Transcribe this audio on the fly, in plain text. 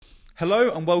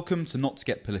Hello and welcome to Not to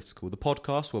Get Political, the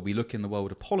podcast where we look in the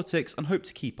world of politics and hope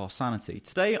to keep our sanity.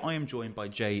 Today I am joined by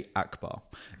Jay Akbar.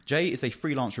 Jay is a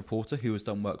freelance reporter who has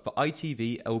done work for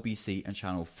ITV, LBC and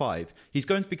Channel 5. He's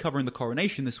going to be covering the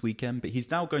coronation this weekend, but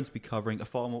he's now going to be covering a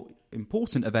far more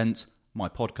important event, my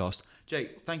podcast.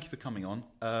 Jay, thank you for coming on.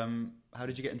 How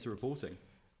did you get into reporting?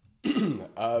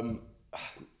 The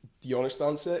honest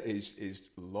answer is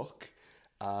luck,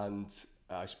 and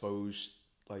I suppose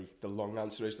the long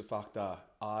answer is the fact that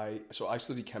I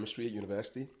studied chemistry at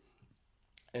university,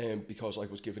 because I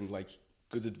was given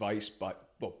good advice bad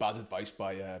advice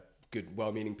by good,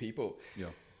 well-meaning people. Yeah.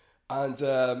 And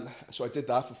so I did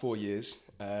that for 4 years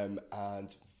and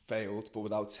failed, but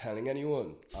without telling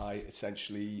anyone. I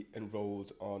essentially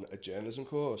enrolled on a journalism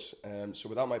course. So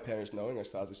without my parents knowing, I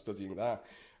started studying that.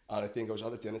 And I think I was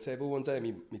at the dinner table one day,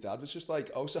 and my dad was just like,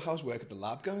 "Oh, so how's work at the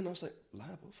lab going?" I was like,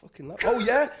 "Lab? What fucking lab?" "Oh,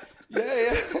 yeah,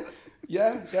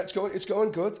 it's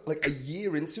going good." Like a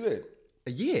year into it.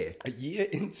 A year? A year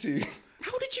into...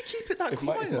 How did you keep it that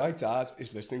quiet? If my dad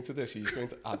is listening to this, he's going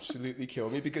to absolutely kill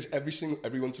me, because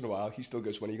every once in a while he still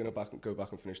goes, "When are you going to go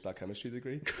back and finish that chemistry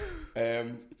degree?"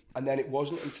 And then it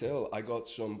wasn't until I got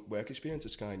some work experience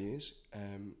at Sky News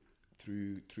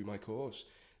through my course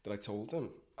that I told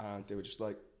them, and they were just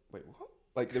like, "Wait, what?"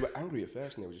 Like, they were angry at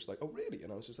first, and they were just like, "Oh, really?"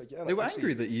 And I was just like, "Yeah." They were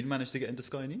angry that you'd managed to get into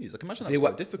Sky News. I can imagine that's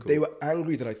quite difficult. They were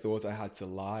angry that I thought I had to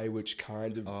lie, which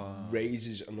kind of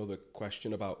raises another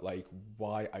question about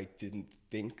why I didn't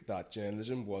think that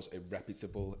journalism was a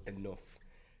reputable enough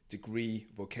degree,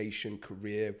 vocation,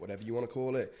 career, whatever you want to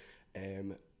call it.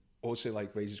 Also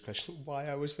raises question why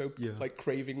I was so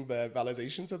craving their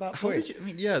validation to that point.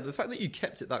 The fact that you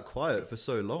kept it that quiet for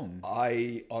so long.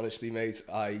 I honestly, mate,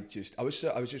 I was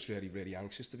just really, really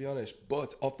anxious, to be honest.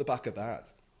 But off the back of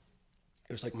that,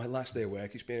 it was my last day of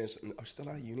work experience, and I was still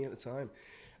at uni at the time,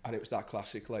 and it was that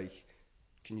classic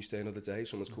 "Can you stay another day?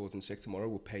 Someone's called in sick tomorrow.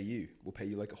 We'll pay you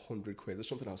 £100 or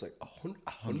something." I was like,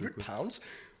 £100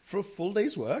 for a full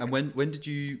day's work. And when did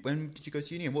you go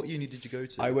to uni? And what uni did you go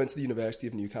to? I went to the University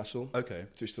of Newcastle. Okay.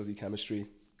 To study chemistry.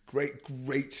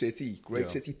 Great city.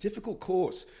 City. Difficult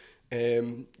course.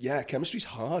 Chemistry's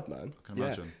hard, man. I can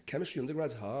imagine. Chemistry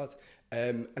undergrad's hard.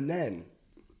 And then,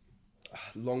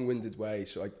 long-winded way.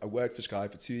 So I worked for Sky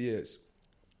for 2 years.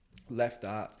 Left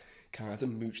that. Kind of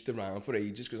mooched around for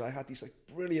ages, because I had these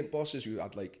brilliant bosses who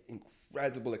had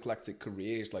incredible eclectic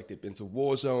careers. They'd been to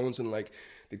war zones, and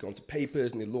they'd gone to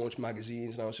papers, and they launched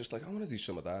magazines, and I was just like, I want to do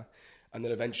some of that. And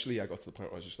then eventually I got to the point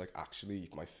where I was just actually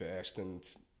my first and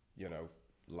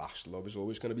last love is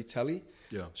always going to be telly.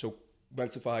 Yeah. So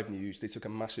went to 5 News. They took a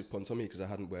massive punt on me because I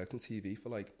hadn't worked in TV for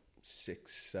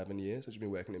 6-7 years. I'd just been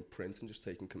working in print and just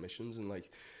taking commissions and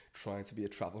trying to be a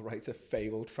travel writer,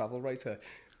 failed travel writer.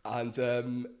 And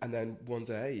then one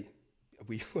day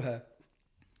we were,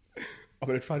 I'm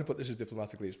going to try to put this as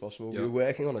diplomatically as possible. Yeah. We were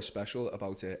working on a special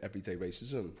about everyday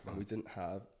racism, and we didn't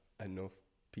have enough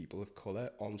people of colour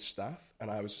on staff.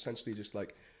 And I was essentially just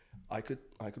I could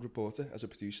report it as a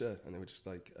producer, and they were just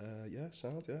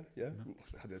sound, yeah.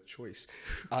 I had a choice,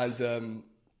 and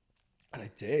I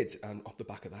did. And off the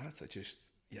back of that, I just.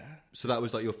 Yeah. So that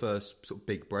was your first sort of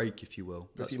big break, if you will.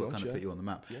 That's what kind of put you on the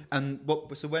map. Yeah. And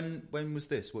when was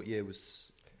this? What year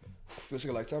was? Feels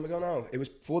like a lifetime ago now. It was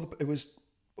before was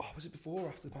it before or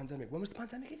after the pandemic? When was the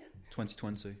pandemic again?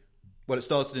 2020. Well, it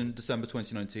started in December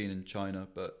 2019 in China,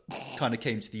 but kind of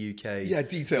came to the UK. Yeah,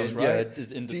 details, right? Yeah,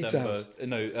 in December.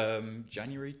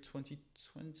 January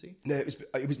 2020. No,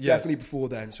 it was definitely before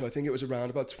then. So I think it was around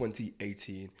about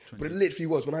 2018. But it literally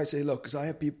was. When I say, look, because I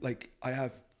have people I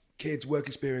have kids, work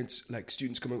experience,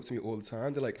 students come up to me all the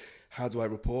time. They're like, "How do I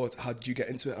report? How did you get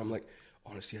into it?" I'm like,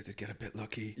 honestly, I did get a bit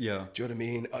lucky. Yeah. Do you know what I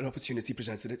mean? An opportunity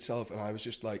presented itself, and I was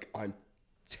just I'm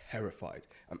terrified.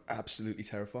 I'm absolutely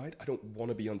terrified. I don't want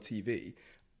to be on TV.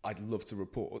 I'd love to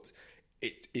report.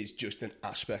 It is just an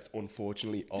aspect,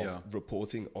 unfortunately, of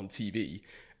reporting on TV.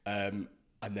 And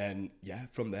then,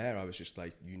 from there, I was just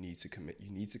you need to commit. You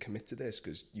need to commit to this,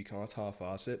 because you can't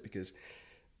half-arse it, because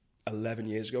 11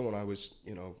 years ago, when I was,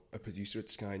 a producer at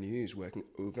Sky News working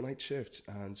overnight shifts,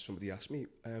 and somebody asked me,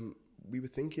 we were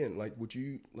thinking, would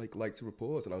you like to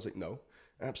report? And I was like, no,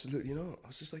 absolutely not. I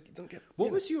was just like, you don't get.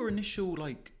 What was your initial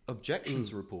objection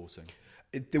to reporting?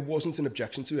 There wasn't an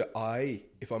objection to it.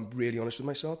 If I'm really honest with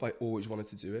myself, I always wanted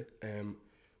to do it.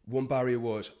 One barrier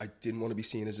was I didn't want to be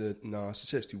seen as a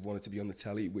narcissist who wanted to be on the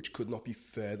telly, which could not be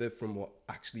further from what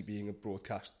actually being a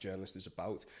broadcast journalist is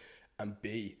about. And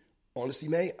B, honestly,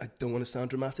 mate, I don't want to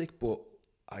sound dramatic, but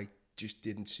I just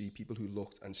didn't see people who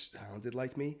looked and sounded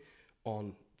like me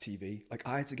on TV.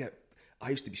 I I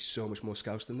used to be so much more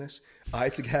Scouse than this. I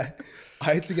had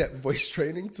to get voice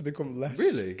training to become less.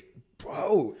 Really?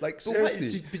 Bro, like,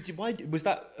 seriously. Why was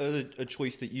that a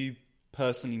choice that you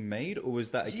personally made, or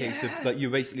was that a case of like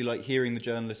you're basically like hearing the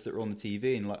journalists that are on the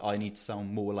TV and like I need to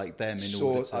sound more like them in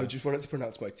order to... I just wanted to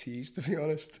pronounce my T's, to be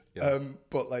honest. Yeah.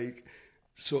 But like,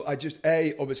 so I just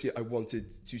obviously I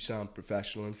wanted to sound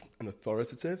professional and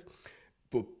authoritative,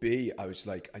 but B, I was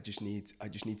like, I just need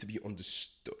to be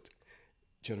understood.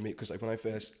 Do you know what I mean? Because like when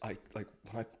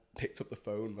I picked up the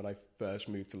phone when I first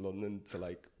moved to London to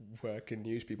like work in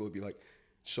news, people would be like,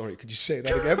 sorry, could you say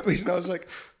that again, please? And I was like,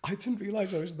 I didn't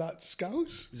realise I was that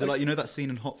Scouse. Is it like, you know that scene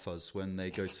in Hot Fuzz when they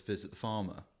go to visit the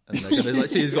farmer and they're going to like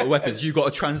see he's got weapons, you got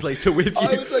a translator with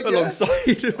you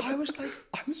alongside. Yeah. I was like,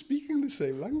 I'm speaking the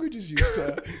same language as you,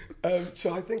 sir.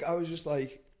 So I think I was just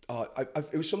like,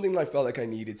 it was something that I felt like I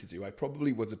needed to do. I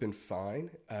probably would have been fine.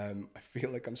 I feel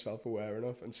like I'm self-aware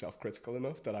enough and self-critical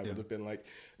enough that I would have been like,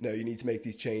 no, you need to make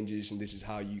these changes and this is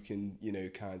how you can, you know,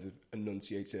 kind of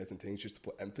enunciate certain things just to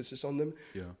put emphasis on them.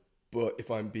 Yeah. But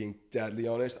if I'm being deadly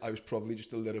honest, I was probably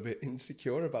just a little bit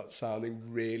insecure about sounding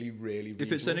really, really reasonable.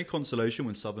 If it's any consolation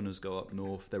when Southerners go up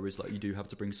north, there is like, you do have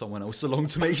to bring someone else along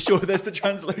to make sure there's the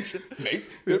translation. Mate,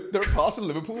 there are parts of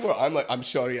Liverpool where I'm like, I'm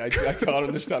sorry, I can't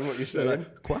understand what you're saying.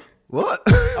 Like, Qua? What?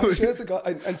 I'm sure the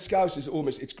guy, and Scouse is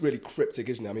almost, it's really cryptic,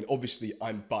 isn't it? I mean, obviously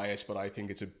I'm biased, but I think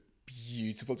it's a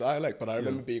beautiful dialect. But I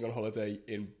remember being on holiday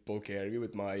in Bulgaria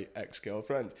with my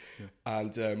ex-girlfriend,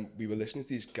 and we were listening to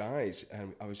these guys,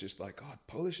 and I was just like, God,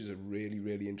 Polish is a really,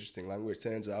 really interesting language.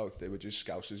 Turns out they were just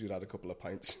Scousers who'd had a couple of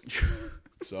pints.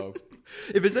 So,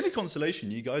 if there's any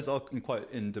consolation, you guys are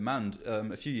quite in demand.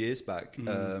 A few years back,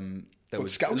 there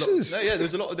was Scousers? there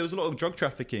was a lot of drug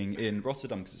trafficking in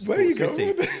Rotterdam because it's a Where are you port going city,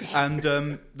 with this? and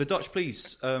the Dutch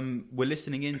police were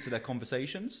listening into their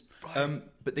conversations,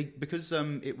 but because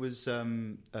it was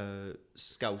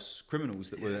Scouse criminals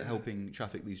that were helping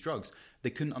traffic these drugs, they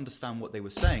couldn't understand what they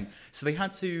were saying, so they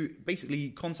had to basically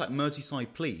contact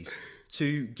Merseyside police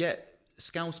to get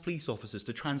Scouse police officers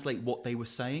to translate what they were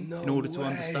saying in order to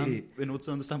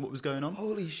understand what was going on.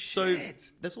 Holy shit!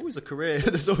 So there's always a career.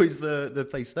 There's always the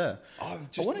place there. I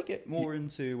want to get more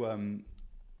into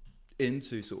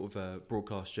sort of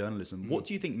broadcast journalism. What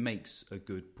do you think makes a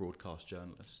good broadcast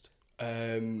journalist?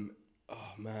 Oh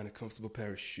man, a comfortable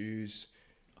pair of shoes,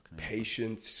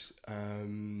 patience.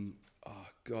 Oh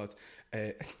God.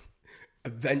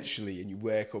 Eventually, and you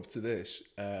work up to this,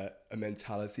 a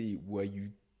mentality where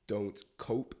you don't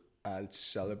cope and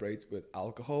celebrate with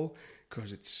alcohol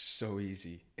because it's so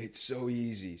easy. It's so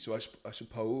easy. So I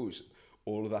suppose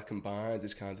all of that combined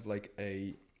is kind of like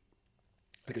a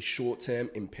short-term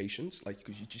impatience, like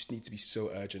because you just need to be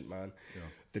so urgent, man. Yeah.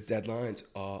 The deadlines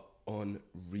are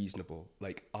unreasonable.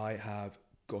 Like I have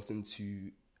gotten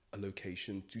to a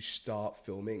location to start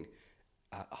filming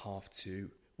at 2:30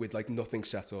 with like nothing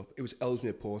set up. It was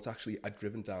Ellesmere Port actually. I'd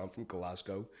driven down from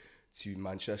Glasgow to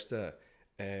Manchester.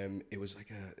 It was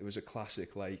a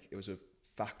classic. Like it was a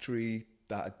factory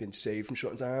that had been saved from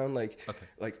shutting down. Like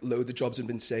loads of jobs had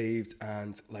been saved,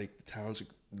 and like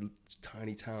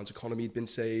tiny towns economy had been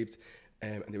saved.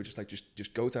 And they were just like,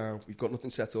 just go down. We've got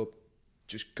nothing set up.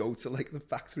 Just go to like the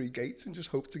factory gates and just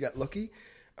hope to get lucky.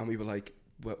 And we were like,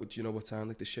 do you know what time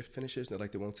like the shift finishes? And they're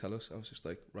like, they won't tell us. I was just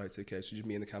like, right, okay. So just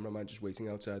me and the cameraman just waiting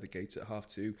outside the gates at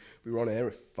 2:30. We were on air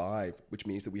at 5, which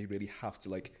means that we really have to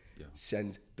like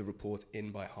send the report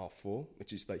in by 4:30,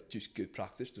 which is like just good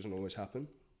practice. Doesn't always happen.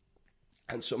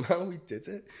 And somehow we did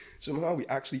it. Somehow we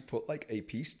actually put like a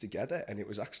piece together, and it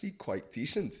was actually quite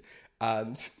decent.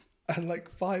 And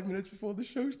like 5 minutes before the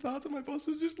show started, my boss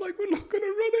was just like, we're not going to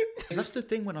run it. That's the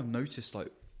thing when I've noticed like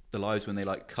the lives when they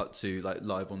like cut to like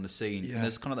live on the scene, and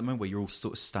there's kind of that moment where you're all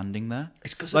sort of standing there.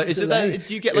 It's because like, of the delay.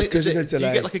 Do you get like do you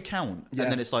get like a count and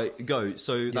then it's like go?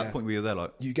 So that point where you're there,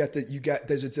 like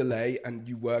there's a delay, and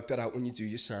you work that out when you do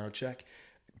your sound check.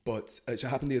 But so it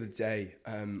happened the other day.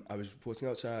 I was reporting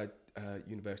outside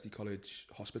University College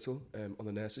Hospital on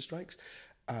the nurses' strikes,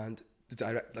 and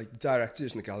the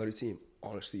directors and the gallery team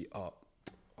honestly are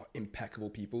impeccable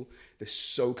people. They're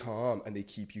so calm, and they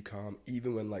keep you calm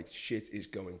even when like shit is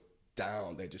going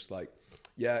down. They're just like,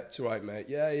 yeah, it's all right, mate.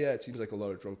 Yeah, it seems like a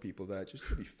lot of drunk people there. Just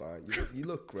you'll be fine. You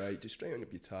look great. Just straighten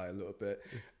up your tie a little bit.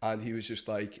 And he was just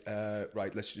like,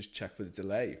 right, let's just check for the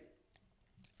delay.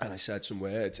 And I said some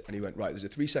words, and he went, right, there's a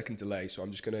 3-second delay, so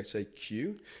I'm just going to say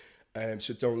cue.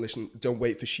 So don't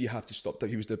wait for Shihab to stop.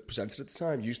 He was the presenter at the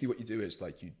time. Usually what you do is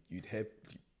like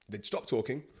they'd stop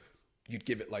talking, you'd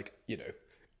give it like,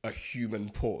 a human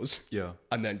pause. Yeah.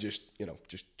 And then just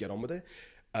get on with it.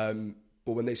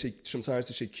 But when sometimes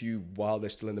they say cue while they're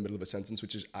still in the middle of a sentence,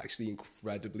 which is actually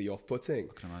incredibly off-putting.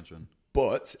 I can imagine.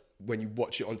 But when you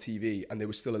watch it on TV, and there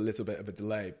was still a little bit of a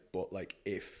delay, but like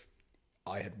if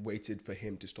I had waited for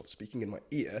him to stop speaking in my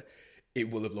ear, it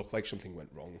will have looked like something went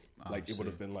wrong. Like it would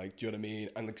have been like, do you know what I mean?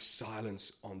 And like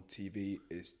silence on TV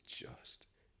is just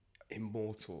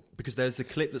immortal. Because there's a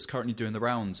clip that's currently doing the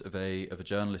rounds of a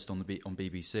journalist on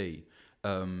BBC.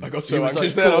 I got so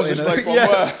anxious there. I was just like,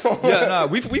 no,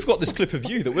 we've got this clip of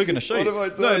you that we're going to show you. What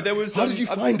have I done? No, there was. How did you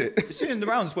find it? It's in the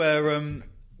rounds where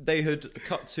they had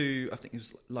cut to, I think it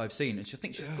was live scene, and I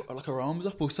think she's got like her arms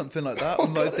up or something like that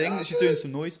on the thing. She's doing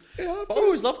some noise. But I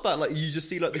always loved that. Like you just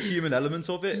see like the human element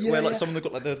of it, where like someone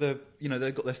got like the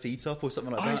they've got their feet up or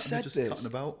something like that, and they're just cutting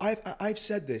about. I've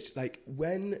said this, like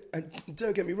when, and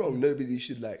don't get me wrong, nobody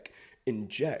should like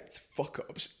inject fuck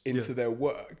ups into their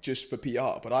work just for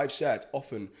PR. But I've said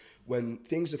often when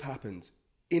things have happened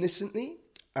innocently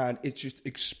and it's just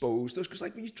exposed us, because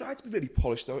like you try to be really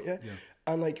polished, don't you? Yeah.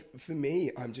 And like for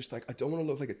me, I'm just like, I don't want to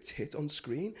look like a tit on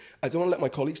screen. I don't want to let my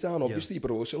colleagues down, obviously,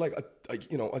 but also like I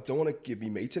don't want to give me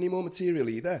mates any more material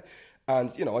either.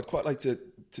 And I'd quite like to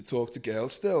talk to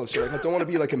girls still. So like I don't want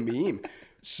to be like a meme.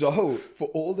 So for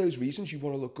all those reasons, you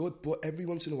want to look good, but every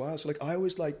once in a while, so like I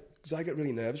always like, because I get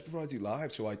really nervous before I do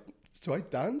live, so I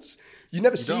dance. You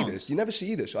never see this. You never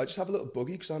see this. I just have a little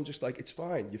boogie because I'm just like, it's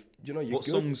fine. You're What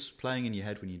good. song's playing in your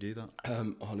head when you do that?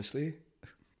 Honestly,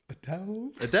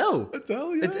 Adele,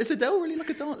 yeah. Is Adele really like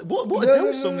a dance? What no,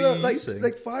 Adele song are you like, using?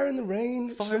 Like Fire in the Rain.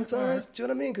 Fire. Do you know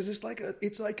what I mean? Because it's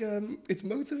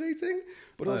motivating,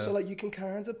 but also like you can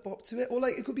kind of bop to it, or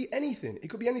like it could be anything.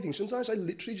 Sometimes I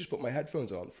literally just put my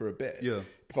headphones on for a bit. Yeah.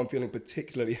 If I'm feeling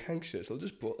particularly anxious, I'll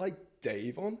just put like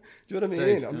Dave on. Do you know what I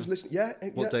mean? I'm just listening. Yeah.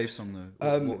 What Dave song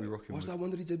though? What are we rocking? What's that one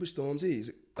that he did with Stormzy? Is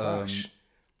it Clash?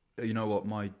 You know what,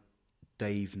 my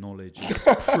Dave knowledge is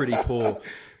pretty poor.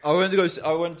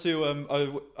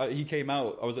 He came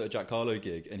out. I was at a Jack Harlow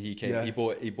gig, and he came.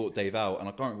 He bought Dave out, and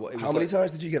I can't remember what it was. How many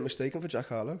times did you get mistaken for Jack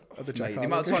Harlow at the Jack Harlow? The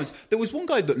amount of times. There was one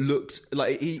guy that looked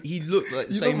like he looked like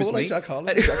the same as me. Like Jack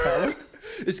Harlow. Jack Harlow.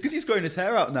 It's because he's growing his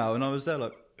hair out now, and I was there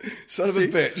like, son of a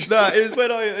bitch. No,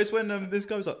 it's when this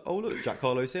guy was like, oh look, Jack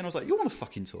Harlow's here, and I was like, you want to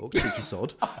fucking talk, cheeky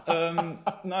sod?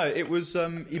 No, it was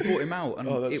he brought him out, and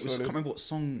it was, I can't remember what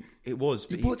song it was.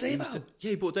 But he brought Dave out.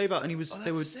 He brought Dave out, and he was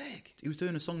sick. He was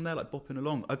doing a song there, like bopping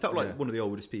along. I felt like one of the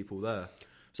oldest people there.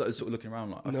 So I was sort of looking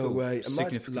around like, I no feel way.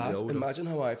 significantly older. Imagine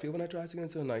how I feel when I try to go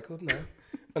into a nightclub now.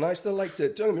 And I still like to,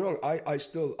 don't get me wrong,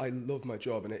 I love my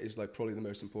job, and it is like probably the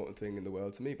most important thing in the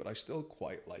world to me, but I still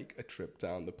quite like a trip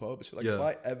down the pub. So like if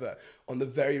I ever, on the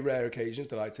very rare occasions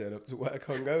that I turn up to work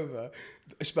hungover,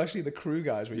 especially the crew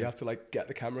guys where you have to like get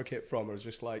the camera kit from, are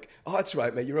just like, oh, that's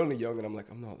right, mate, you're only young. And I'm like,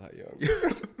 I'm not that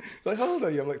young. Like, how old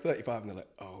are you? I'm like 35. And they're like,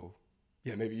 oh,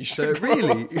 yeah, maybe you should. So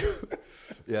really?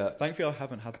 Yeah, thankfully I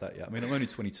haven't had that yet. I mean, I'm only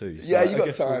 22. So yeah, you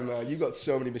got time, man. You got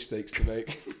so many mistakes to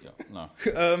make. No.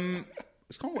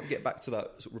 It's kind of want to get back to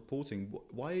that sort of reporting.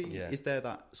 Why is there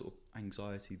that sort of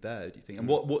anxiety there, do you think? And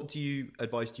what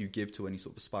advice do you give to any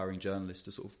sort of aspiring journalist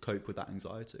to sort of cope with that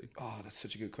anxiety? Oh, that's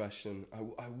such a good question.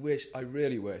 I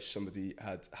really wish somebody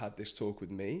had this talk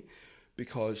with me,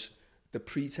 because the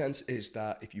pretense is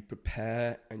that if you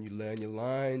prepare and you learn your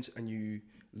lines and you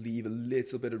leave a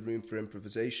little bit of room for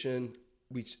improvisation,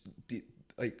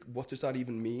 what does that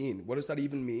even mean? What does that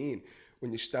even mean?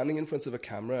 When you're standing in front of a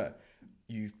camera,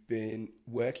 you've been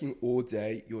working all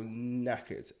day, you're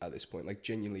knackered at this point. Like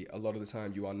genuinely, a lot of the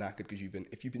time you are knackered because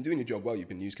if you've been doing your job well, you've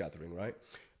been news gathering, right?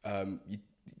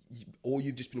 Or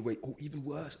you've just been waiting, or even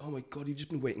worse, oh my God, you've just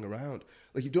been waiting around.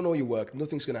 Like you've done all your work,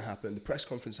 nothing's going to happen. The press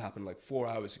conference happened like 4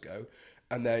 hours ago,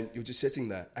 and then you're just sitting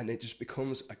there, and it just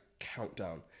becomes a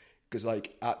countdown. Because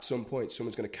like at some point,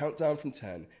 someone's going to count down from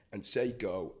 10 and say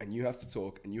go, and you have to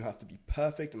talk, and you have to be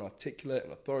perfect and articulate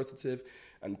and authoritative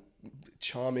and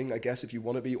charming, I guess, if you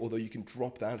want to be, although you can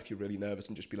drop that if you're really nervous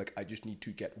and just be like, I just need to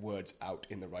get words out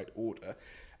in the right order.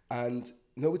 And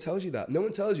no one tells you that. No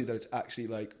one tells you that it's actually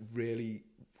like really,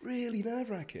 really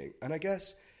nerve-wracking. And I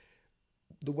guess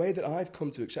the way that I've come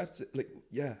to accept it,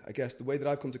 the way that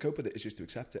I've come to cope with it is just to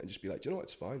accept it and just be like, do you know what,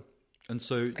 it's fine. And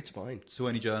so it's fine. So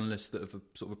any journalists that have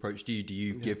sort of approached you, do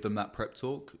you give them that prep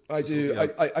talk? I do.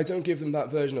 I don't give them that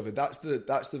version of it. That's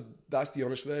the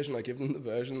honest version. I give them the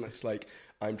version that's like,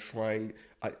 I'm trying.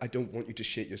 I don't want you to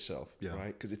shit yourself, right?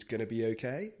 Because it's gonna be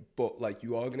okay. But like,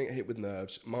 you are gonna get hit with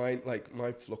nerves. Mine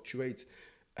fluctuate.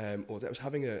 I was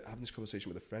having this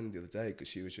conversation with a friend the other day, because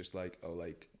she was just like, oh,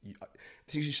 like, I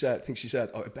think she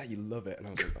said, oh, I bet you love it. And I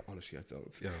was like, honestly, I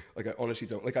don't. Yeah. Like, I honestly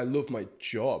don't. Like, I love my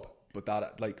job. But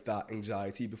that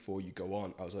anxiety before you go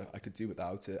on, I was like, I could do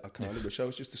without it. I kind of wish I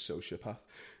was just a sociopath.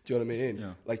 Do you know what I mean?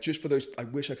 Yeah. Like, just for those, I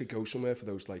wish I could go somewhere for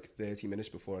those like 30 minutes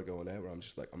before I go on air where I'm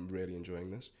just like, I'm really enjoying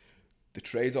this. the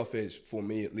trade-off is, for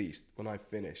me at least, when I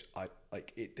finish, I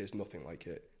like it. There's nothing like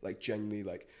it. Like genuinely,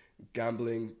 like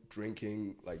gambling,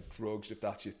 drinking, like drugs, if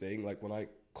that's your thing. Like when I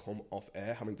come off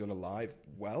air, having done a live,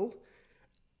 well,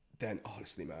 then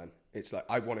honestly, man, it's like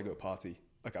I want to go party.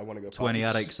 Like I want to go. To any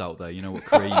addicts out there, you know what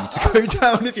career you need to go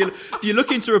down if you're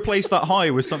looking to replace that high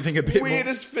with something a bit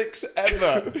weirdest fix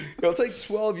ever. It'll take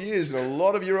 12 years and a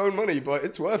lot of your own money, but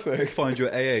it's worth it. Find you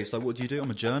at AA. It's like, what do you do?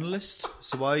 I'm a journalist.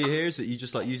 So why are you here? Is it you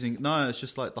just like using? No, it's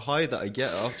just like the high that I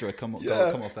get after I come off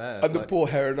air. And the poor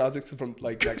heroin addict from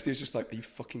like next to you is just like, are you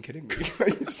fucking kidding me? Are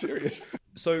you serious?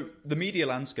 So the media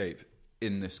landscape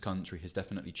in this country has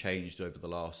definitely changed over the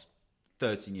last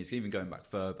 13 years, even going back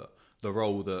further. The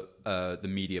role that the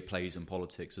media plays in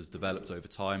politics has developed over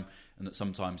time, and that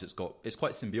sometimes it's quite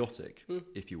symbiotic,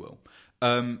 if you will.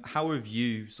 How have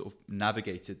you sort of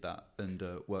navigated that and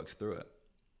worked through it?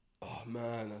 Oh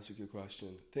man, that's a good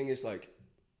question. Thing is, like,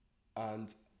 and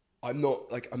I'm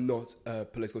not a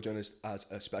political journalist as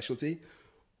a specialty,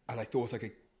 and I thought I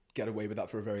could get away with that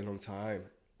for a very long time,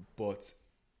 but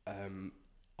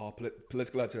our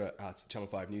political editor at Channel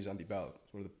 5 News, Andy Bell,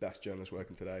 one of the best journalists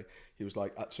working today, he was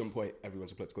like, at some point,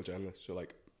 everyone's a political journalist. So,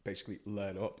 like, basically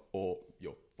learn up or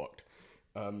you're fucked.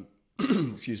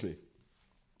 Excuse me.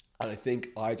 And I think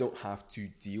I don't have to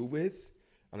deal with,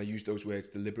 and I use those words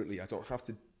deliberately, I don't have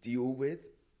to deal with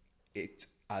it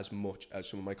as much as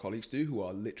some of my colleagues do, who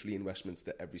are literally in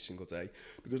Westminster every single day.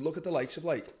 Because look at the likes of,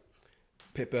 like,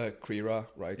 Pippa Crerar,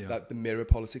 right? Yeah. That the Mirror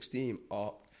Politics team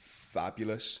are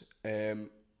fabulous.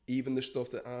 Even the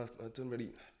stuff that I don't want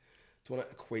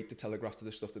to equate the Telegraph to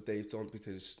the stuff that they've done,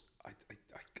 because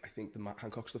I think the Matt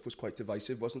Hancock stuff was quite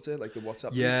divisive, wasn't it? Like the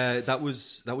WhatsApp. Yeah,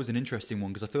 groups. that was an interesting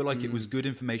one, because I feel like it was good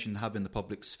information to have in the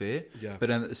public sphere. Yeah. But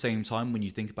then at the same time, when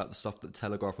you think about the stuff that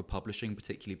Telegraph were publishing,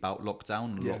 particularly about lockdown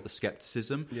and a lot of the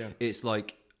skepticism, it's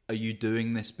like, are you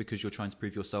doing this because you're trying to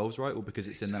prove yourselves right, or because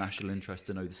it's in the national interest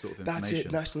to know this sort of information? That's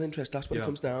it, national interest. That's what it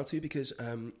comes down to, because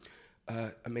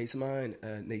a mate of mine,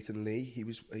 Nathan Lee, he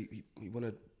won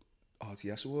a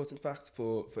RTS award, in fact,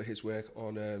 for his work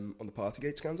on the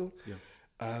Partygate scandal. Yeah.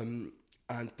 And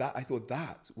that, I thought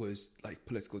that was like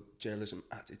political journalism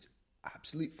at its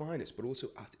absolute finest, but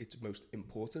also at its most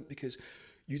important, because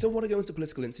you don't want to go into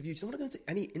political interviews. You don't want to go into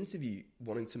any interview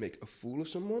wanting to make a fool of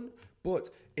someone. But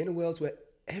in a world where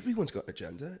everyone's got an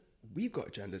agenda, we've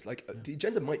got agendas. Like the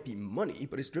agenda might be money,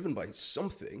 but it's driven by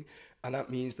something, and that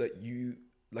means that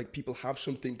people have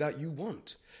something that you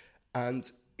want,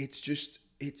 and it's just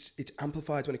it's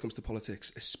amplified when it comes to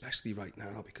politics, especially right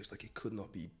now, because like it could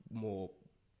not be more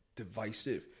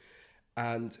divisive.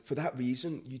 And for that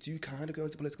reason, you do kind of go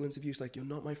into political interviews like, you're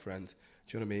not my friend.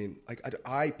 Do you know what I mean? Like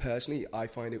I personally, I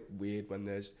find it weird when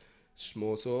there's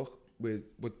small talk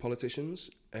with politicians,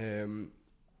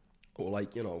 or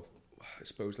like, you know, I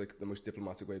suppose like the most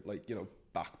diplomatic way, like, you know,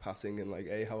 back patting and like,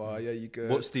 hey, how are you? You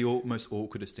good? What's the most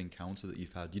awkwardest encounter that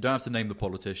you've had? You don't have to name the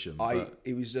politician.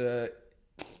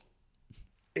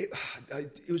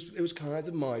 It was kind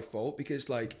of my fault, because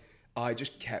like I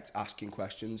just kept asking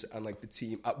questions, and like the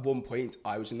team, at one point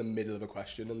I was in the middle of a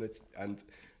question, and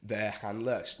their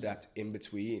handler stepped in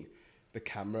between the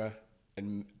camera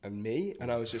and me,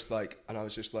 and I was just like, oh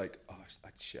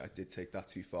shit, I did take that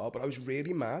too far. But I was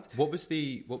really mad. What was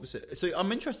it? So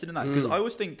I'm interested in that, because I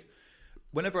always think,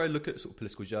 whenever I look at sort of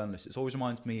political journalists, it always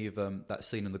reminds me of that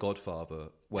scene in The Godfather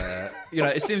where, you know,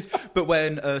 it seems, but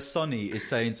when Sonny is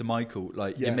saying to Michael,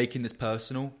 like, you're making this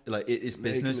personal, like, it is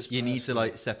business, you need to,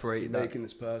 like, separate that. Making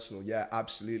this personal, yeah,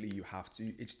 absolutely, you have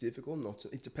to. It's difficult not to.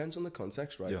 It depends on the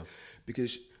context, right? Yeah.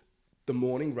 Because the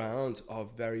morning rounds are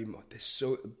very much,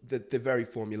 they're very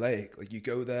formulaic. Like, you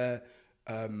go there,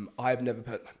 I've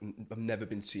never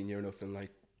been senior enough in,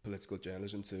 like, political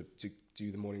journalism to do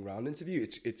the morning round interview.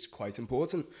 It's quite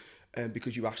important,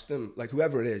 because you ask them, like,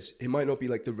 whoever it is, it might not be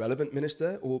like the relevant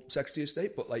minister or secretary of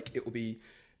state, but like it will be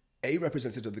a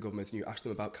representative of the government, and you ask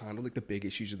them about kind of like the big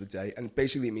issues of the day, and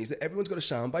basically it means that everyone's got a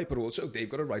soundbite, but also they've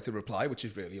got a right to reply, which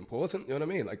is really important. You know what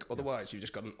I mean? Like, otherwise you've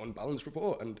just got an unbalanced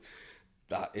report, and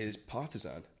that is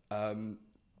partisan.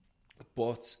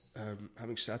 But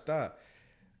having said that,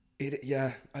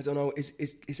 I don't know. Is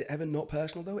it ever not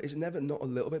personal though? Is it never not a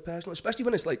little bit personal? Especially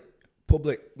when it's like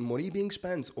public money being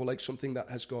spent, or like something that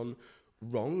has gone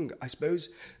wrong. I suppose.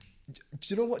 Do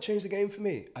you know what changed the game for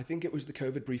me? I think it was the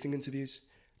COVID briefing interviews.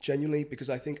 Genuinely, because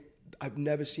I think I've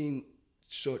never seen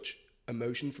such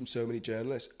emotion from so many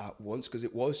journalists at once. Because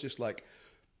it was just like,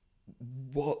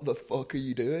 what the fuck are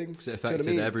you doing? Because it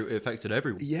affected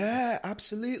everyone. Yeah,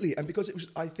 absolutely. And because it was,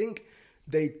 I think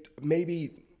they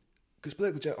maybe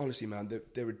Because honestly, man,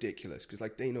 they're ridiculous. Because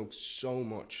like they know so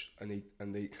much, and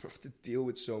they have to deal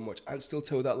with so much, and still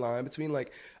toe that line between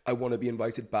like I want to be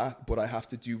invited back, but I have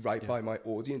to do right by my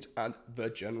audience and the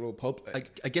general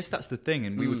public. I guess that's the thing,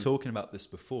 and we were talking about this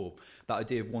before, that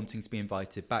idea of wanting to be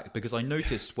invited back. Because I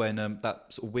noticed when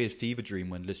that sort of weird fever dream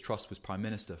when Liz Truss was Prime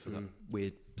Minister for that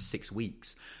weird 6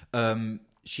 weeks.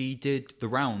 She did the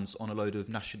rounds on a load of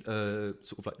national,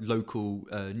 sort of like local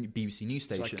BBC news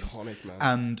stations. It's iconic, man.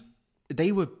 And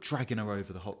they were dragging her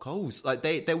over the hot coals. Like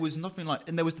there was nothing like,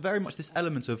 and there was very much this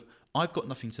element of, I've got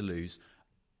nothing to lose.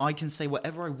 I can say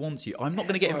whatever I want to you. I'm not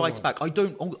going to get invited back. I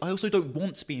also don't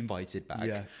want to be invited back.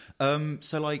 Yeah.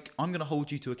 So like, I'm going to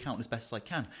hold you to account as best as I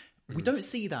can. We don't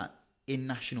see that in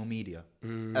national media,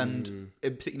 and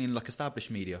particularly in like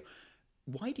established media.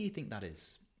 Why do you think that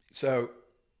is? So,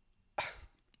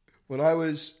 when I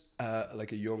was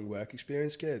like a young work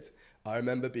experience kid, I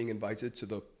remember being invited to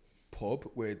the pub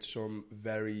with some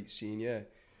very senior,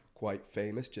 quite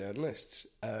famous journalists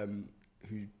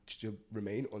who still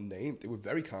remain unnamed. They were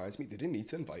very kind to me. They didn't need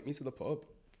to invite me to the pub,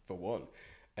 for one.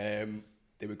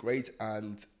 They were great,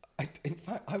 and in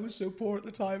fact, I was so poor at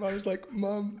the time. I was like,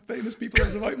 "Mum, famous people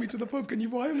have invited me to the pub. Can you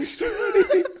buy me some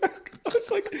money?" I was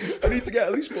like, "I need to get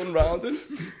at least one round in."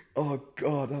 Oh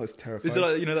God, that was terrifying. Is it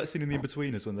like, that scene in The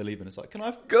In-Betweeners when they're leaving? It's like, can I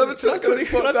have 10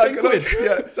 quid?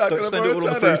 Yeah, don't spend it all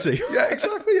on the fruity. Yeah,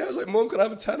 exactly. Yeah, I was like, "Mum, can I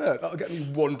have a tenner? That'll get me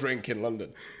one drink in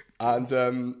London."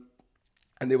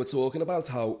 And they were talking about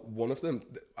how one of them,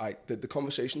 the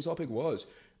conversation topic was,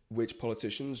 which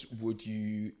politicians would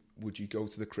you go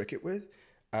to the cricket with?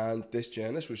 And this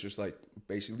journalist was just like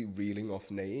basically reeling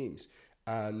off names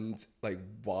and like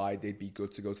why they'd be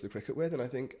good to go to the cricket with. And I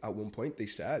think at one point they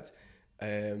said,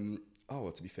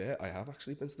 well, to be fair, I have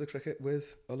actually been to the cricket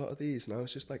with a lot of these. And I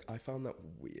was just like, I found that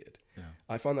weird. Yeah.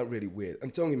 I found that really weird.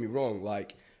 And don't get me wrong,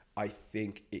 like, I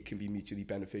think it can be mutually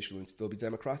beneficial and still be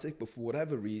democratic, but for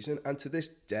whatever reason, and to this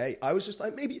day, I was just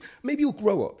like, maybe you'll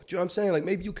grow up. Do you know what I'm saying? Like,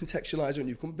 maybe you'll contextualize it and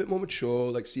you become a bit more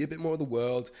mature, like, see a bit more of the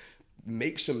world,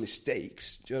 make some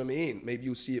mistakes. Do you know what I mean? Maybe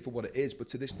you'll see it for what it is. But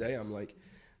to this day, I'm like,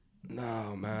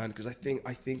 no, man, because I think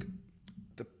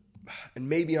and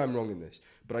maybe I'm wrong in this,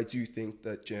 but I do think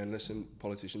that journalists and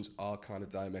politicians are kind of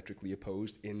diametrically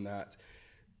opposed in that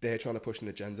they're trying to push an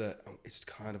agenda. It's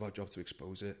kind of our job to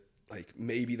expose it. Like,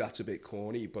 maybe that's a bit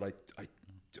corny, but I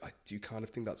do kind of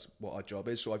think that's what our job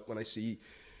is. So when I see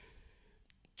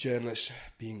journalists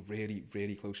being really,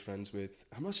 really close friends with,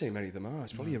 I'm not saying many of them are,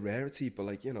 it's probably a rarity, but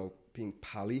like, being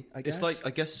pally, I guess. It's like,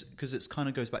 I guess, because it kind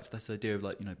of goes back to this idea of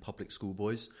like, public school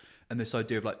boys. And this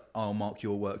idea of like, I'll mark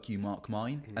your work, you mark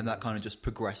mine. And that kind of just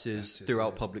progresses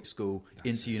throughout public school,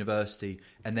 into university,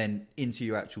 and then into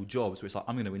your actual jobs, where it's like,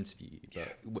 I'm going to interview you,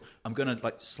 but I'm going to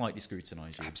like slightly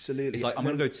scrutinise you. Absolutely. It's like, I'm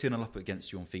going to go 2-0 up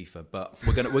against you on FIFA, but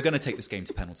we're going to take this game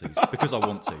to penalties because I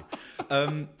want to.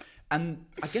 And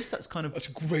I guess that's kind of... That's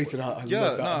great. I I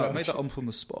made that up on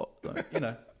the spot. Like,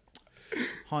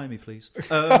 hire me, please.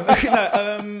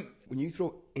 When you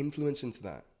throw influence into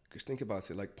that, because think about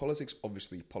it, like politics,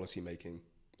 obviously policy making,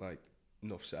 like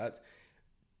enough said.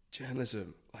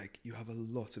 Journalism, like you have a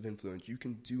lot of influence. You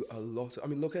can do a lot. I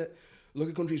mean, look at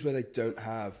countries where they don't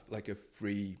have like a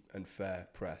free and fair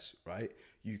press, right?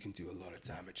 You can do a lot of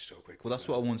damage so quickly. Well, that's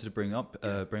what I wanted to bring up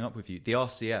with you. The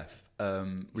RCF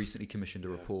recently commissioned a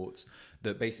report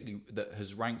that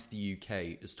has ranked the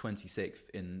UK as 26th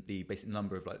in the basic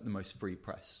number of like the most free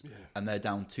press, and they're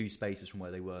down 2 spaces from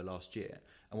where they were last year.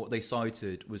 And what they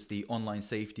cited was the online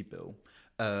safety bill,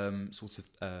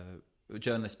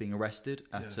 journalists being arrested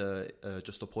at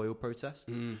Just Stop Oil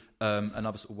protests, and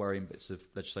other sort of worrying bits of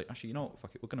legislation. Actually, you know what?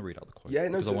 Fuck it, we're going to read out the quote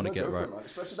because I want to get it right.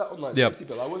 Especially that online safety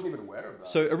bill, I wasn't even aware of that.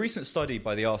 So, a recent study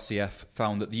by the RCF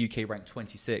found that the UK ranked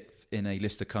 26th in a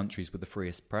list of countries with the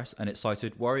freest press, and it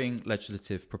cited worrying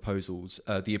legislative proposals,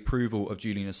 the approval of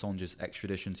Julian Assange's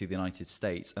extradition to the United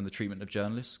States, and the treatment of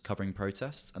journalists covering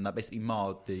protests, and that basically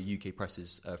marred the UK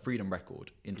press's freedom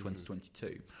record in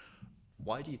 2022.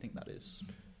 Why do you think that is?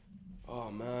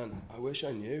 Oh man, I wish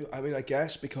I knew. I mean, I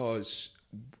guess because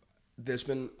there's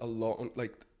been a lot,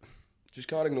 like, just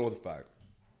can't ignore the fact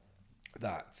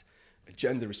that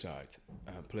gender aside,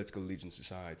 political allegiance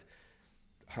aside,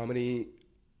 how many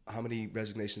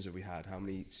resignations have we had? How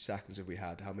many sackings have we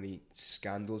had? How many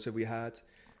scandals have we had?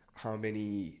 How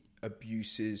many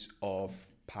abuses of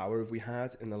power have we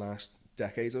had in the last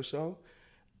decade or so?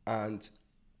 And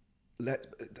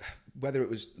whether it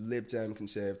was Lib Dem,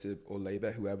 Conservative or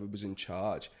Labour, whoever was in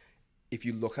charge, if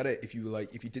you look at it, if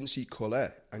you didn't see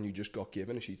colour and you just got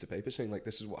given a sheet of paper saying like,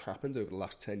 this is what happened over the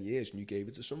last 10 years and you gave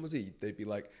it to somebody, they'd be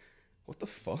like, what the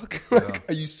fuck? Like,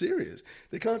 are you serious?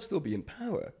 They can't still be in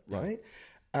power, right?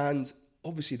 And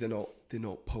obviously they're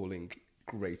not polling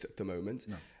great at the moment.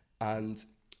 No. And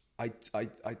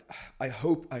I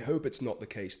hope it's not the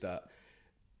case that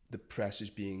the press is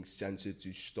being censored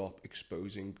to stop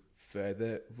exposing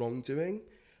further wrongdoing.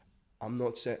 I'm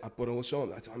not saying, but also,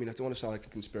 I don't want to sound like a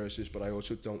conspiracist, but I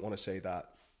also don't want to say that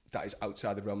is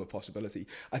outside the realm of possibility.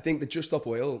 I think the Just Stop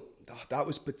Oil, that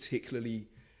was particularly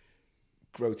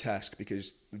grotesque,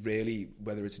 because really,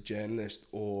 whether it's a journalist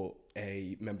or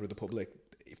a member of the public,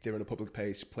 if they're in a public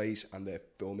place and they're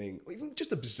filming, or even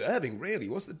just observing, really,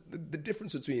 what's the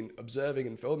difference between observing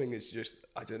and filming? Is just,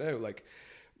 I don't know, like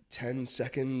 10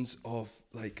 seconds of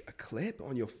like a clip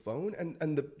on your phone.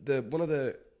 And the one of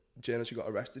the journalists who got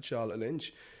arrested, Charlotte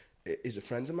Lynch, is a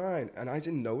friend of mine, and I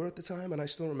didn't know her at the time, and I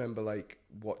still remember like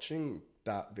watching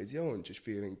that video and just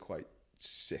feeling quite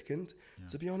sickened,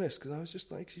 to be honest, because I was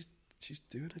just like, she's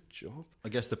doing a job. I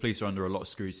guess the police are under a lot of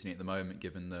scrutiny at the moment,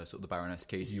 given the sort of the Baroness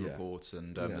Casey reports,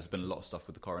 and there's been a lot of stuff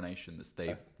with the coronation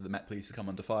that the Met Police have come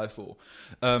under fire for.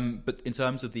 But in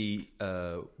terms of the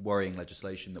worrying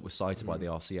legislation that was cited by the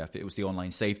RCF, it was the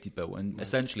online safety bill, and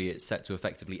essentially it's set to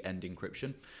effectively end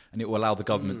encryption, and it will allow the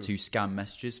government to scan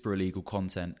messages for illegal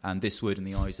content, and this would, in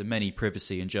the eyes of many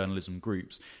privacy and journalism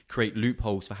groups, create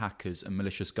loopholes for hackers and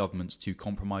malicious governments to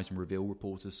compromise and reveal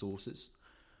reporters' sources.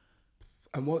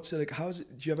 And what's it like? How is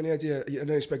it? Do you have any idea? I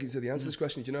don't expect you to answer this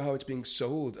question. Do you know how it's being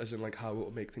sold, as in like how it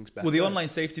will make things better? Well, the online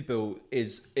safety bill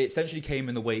it essentially came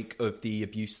in the wake of the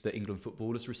abuse that England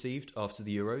footballers received after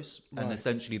the Euros, and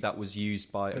essentially that was used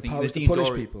by Nadine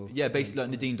Dorries. People. Yeah, basically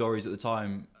like Nadine Dorries at the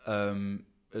time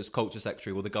as culture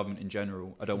secretary, or the government in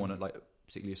general. I don't want to like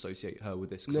particularly associate her with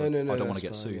this, because I don't want to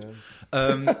get sued.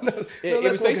 It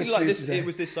was basically like this. It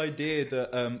was this idea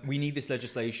that we need this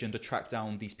legislation to track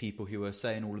down these people who are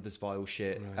saying all of this vile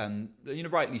shit, and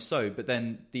rightly so. But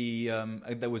then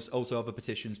there was also other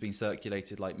petitions being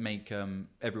circulated, like make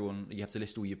everyone, you have to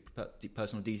list all your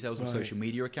personal details on social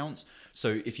media accounts.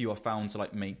 So if you are found to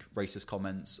like make racist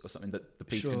comments or something, that the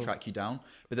police can track you down.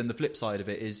 But then the flip side of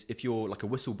it is, if you're like a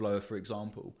whistleblower, for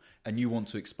example, and you want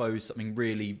to expose something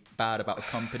really bad about a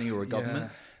company or a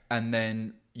government, and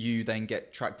then you then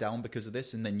get tracked down because of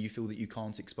this, and then you feel that you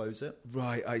can't expose it.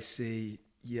 Right, I see.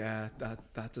 Yeah,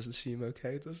 that doesn't seem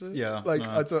okay, does it? Yeah, like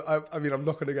no. I mean, I'm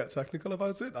not going to get technical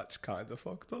about it. That's kind of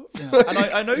fucked up. Yeah. And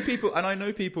I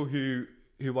know people who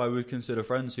I would consider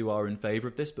friends who are in favour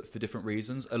of this, but for different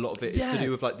reasons. A lot of it is to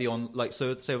do with like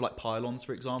say like pylons,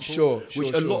 for example,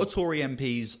 which a lot of Tory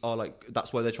MPs are like,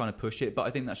 that's why they're trying to push it. But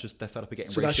I think that's just they're fed up of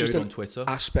getting ratioed on Twitter.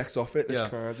 Aspects of it,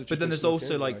 but then there's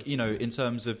also like in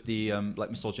terms of the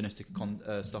like misogynistic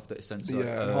stuff that is sent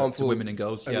to women and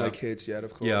girls, and like kids,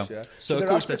 of course, So of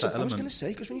course there's that element. I was going to say,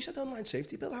 because when you said online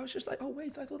safety bill, I was just like, oh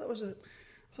wait, I thought that was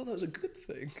a good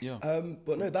thing. Yeah.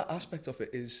 But no, that aspect of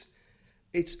it is.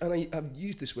 I've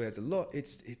used this word a lot.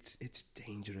 It's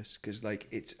dangerous, because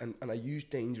like and I use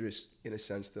dangerous in a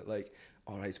sense that like,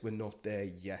 all right, we're not there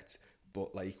yet,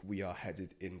 but like we are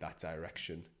headed in that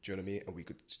direction. Do you know what I mean? And we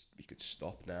could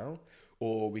stop now,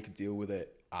 or we could deal with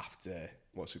it after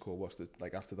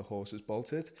after the horse has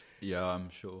bolted. Yeah, I'm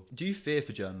sure. Do you fear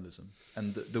for journalism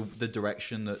and the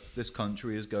direction that this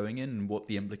country is going in, and what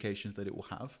the implications that it will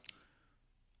have?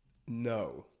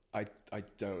 No, I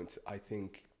don't. I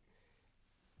think.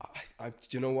 Do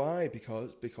you know why?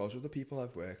 Because of the people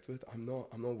I've worked with, I'm not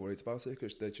worried about it,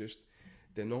 because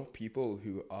they're not people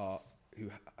who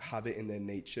have it in their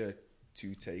nature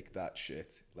to take that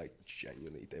shit. Like,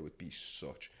 genuinely, there would be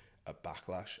such a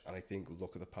backlash. And I think,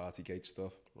 look at the Partygate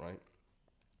stuff, right?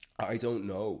 I don't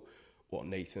know what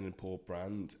Nathan and Paul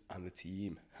Brand and the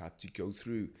team had to go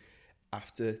through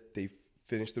after they've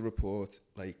finished the report.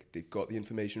 Like, they've got the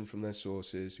information from their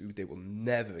sources, who they will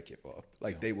never give up.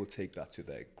 Like, they will take that to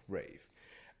their grave.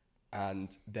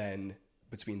 And then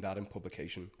between that and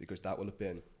publication, because that will have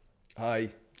been, hi,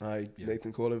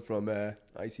 Nathan calling from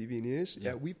ITV News.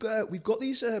 Yeah, we've got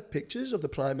these pictures of the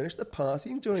Prime Minister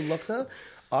partying during lockdown.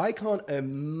 I can't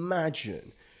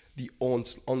imagine the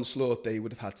onslaught they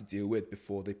would have had to deal with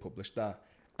before they published that.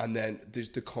 And then there's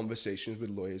the conversations with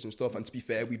lawyers and stuff. And to be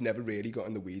fair, we've never really got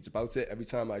in the weeds about it. Every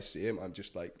time I see him, I'm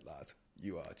just like, lad,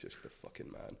 you are just the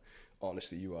fucking man.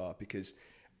 Honestly, you are. Because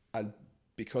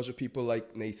of people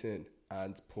like Nathan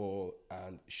and Paul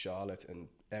and Charlotte and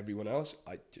everyone else,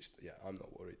 I'm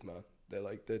not worried, man.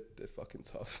 They're fucking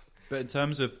tough. But in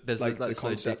terms of, there's like the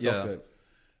concept of it,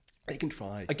 they can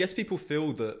try. I guess people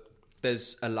feel that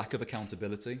there's a lack of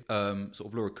accountability. Sort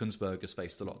of Laura Kunzberg has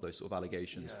faced a lot of those sort of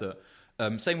allegations that.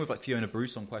 Same with like Fiona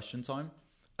Bruce on Question Time,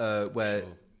 where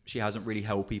she hasn't really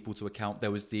held people to account.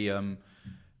 There was the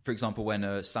for example,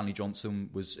 when Stanley Johnson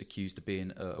was accused of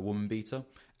being a woman beater,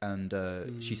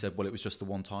 and she said, well, it was just the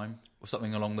one time, or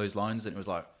something along those lines, and it was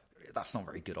like, that's not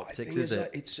very good optics, is it?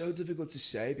 Like, it's so difficult to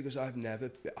say because I've never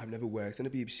worked in a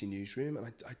BBC newsroom, and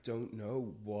I don't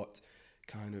know what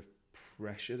kind of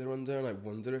pressure they're under, and I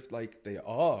wonder if like they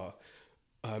are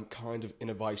kind of in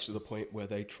a vice to the point where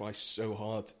they try so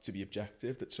hard to be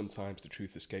objective that sometimes the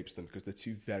truth escapes them because they're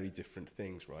two very different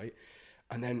things, right?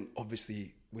 And then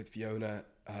obviously with Fiona,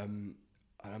 and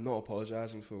I'm not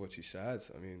apologising for what she said.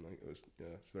 I mean, like, it was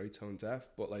very tone deaf,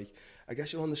 but like, I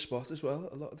guess you're on the spot as well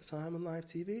a lot of the time on live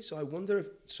TV. So I wonder if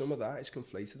some of that is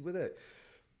conflated with it.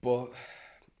 But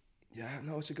yeah,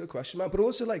 no, it's a good question, man. But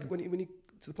also, like, when you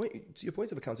to your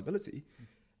point of accountability,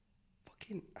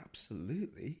 fucking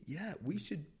absolutely, yeah, we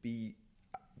should be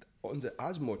under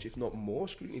as much, if not more,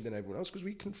 scrutiny than everyone else because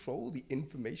we control the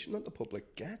information that the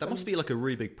public gets. That must be like a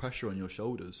really big pressure on your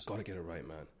shoulders. Got to get it right,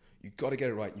 man. You've got to get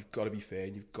it right. You've got to be fair.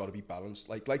 And you've got to be balanced.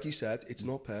 Like you said, it's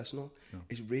not personal. No.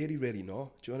 It's really, really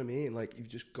not. Do you know what I mean? Like, you've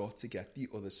just got to get the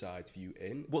other side's view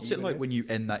in. What's it like when you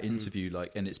end that interview,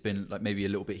 like, and it's been like maybe a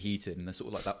little bit heated, and there's sort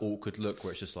of like that awkward look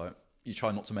where it's just like you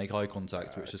try not to make eye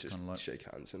contact, but it's just kind of like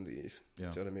shake hands and leave.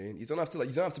 Yeah. Do you know what I mean? You don't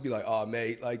have to be like, oh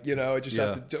mate, like, you know, I just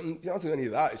have to. You don't have to do any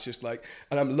of that. It's just like,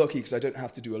 and I'm lucky because I don't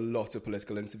have to do a lot of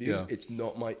political interviews. Yeah. It's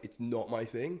not my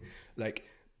thing. Like,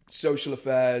 social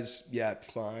affairs, yeah,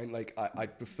 fine. Like, I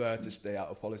prefer to stay out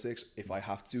of politics. If I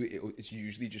have to, it's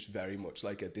usually just very much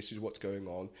like this is what's going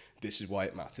on, this is why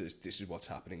it matters, this is what's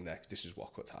happening next, this is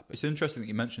what could happen. It's interesting that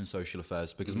you mentioned social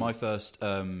affairs because my first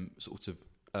sort of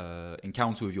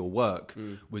encounter with your work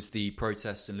was the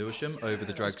protests in Lewisham over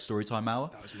the drag storytime hour.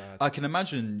 That was mad. I can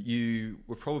imagine you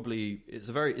were probably, it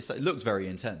looked very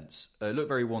intense. It looked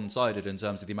very one-sided in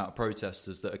terms of the amount of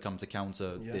protesters that had come to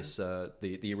counter this,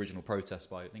 the original protest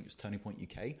by, I think it was Turning Point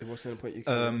UK. It was Turning Point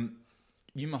UK.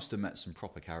 You must have met some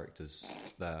proper characters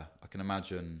there. I can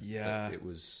imagine. Yeah, it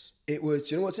was. It was.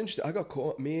 Do you know what's interesting? I got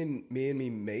caught. Me and me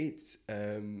mates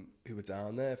who were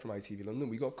down there from ITV London.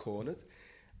 We got cornered.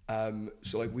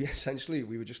 So like we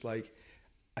were just like,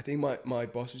 I think my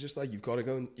boss was just like, you've got to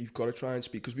go and you've got to try and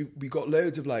speak because we got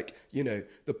loads of like, you know,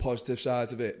 the positive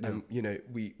sides of it, and you know,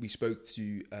 we spoke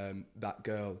to that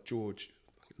girl George,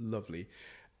 lovely.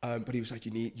 But he was like,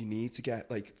 you need to get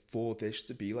like for this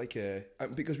to be like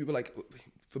because we were like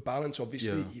for balance,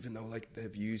 obviously, even though like their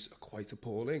views are quite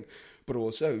appalling, but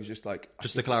also it was just like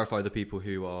just to clarify the people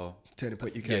who are Turning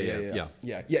Point UK,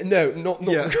 no.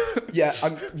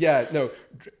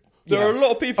 There are a lot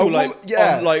of people on,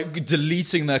 like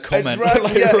deleting their comment. No.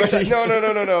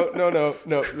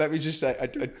 Let me just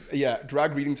say,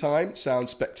 drag reading time sounds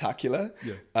spectacular.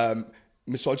 Yeah.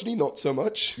 Misogyny, not so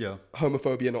much. Yeah.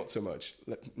 Homophobia, not so much.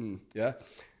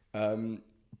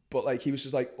 But like he was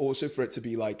just like, also for it to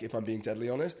be like, if I'm being deadly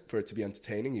honest, for it to be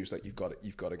entertaining, he was like, you've got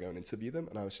to go and interview them.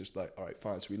 And I was just like, all right,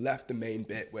 fine. So we left the main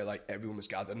bit where like everyone was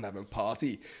gathered and having a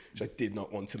party, which I did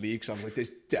not want to leave because I was like,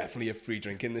 there's definitely a free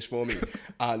drink in this for me.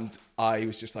 And I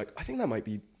was just like, I think that might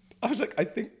be. I was like, I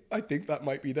think that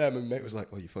might be them. And mate was like,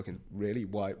 oh, you fucking really?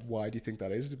 Why do you think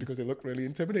that is? Is it because they look really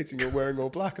intimidating? You're wearing all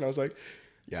black. And I was like,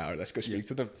 yeah, all right, let's go speak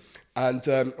to them. And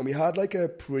we had like a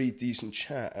pretty decent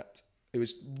chat. It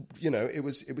was, you know, it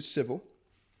was civil.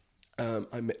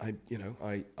 I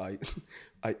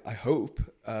hope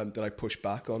that I pushed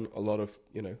back on a lot of,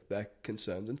 you know, their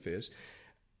concerns and fears.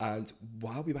 And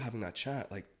while we were having that chat,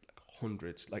 like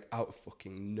hundreds, like out of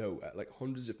fucking nowhere, like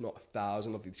hundreds, if not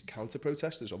 1,000 of these counter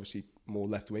protesters, obviously more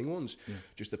left wing ones,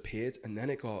 just appeared. And then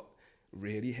it got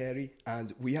really hairy.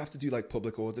 And we have to do like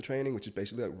public order training, which is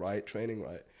basically like riot training,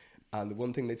 right? And the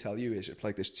one thing they tell you is if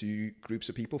like there's two groups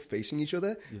of people facing each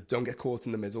other, don't get caught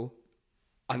in the middle.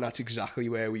 And that's exactly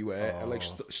where we were. And like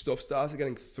stuff started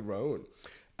getting thrown.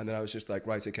 And then I was just like,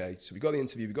 right, okay. So we got the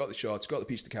interview, we got the shots, got the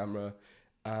piece to camera.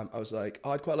 I was like,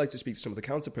 I'd quite like to speak to some of the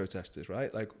counter protesters,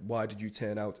 right? Like, why did you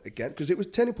turn out again? Because it was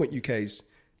Turning Point UK's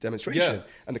demonstration.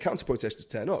 And the counter protesters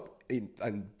turn up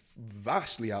and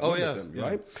vastly outnumbered them,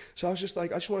 right? So I was just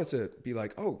like, I just wanted to be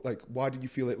like, oh, like, why did you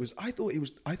feel it was? I thought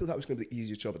that was going to be the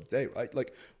easiest job of the day, right?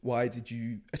 Like, why did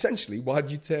you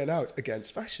turn out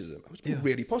against fascism? I was being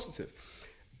really positive.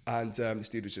 And this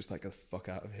dude was just like, get the fuck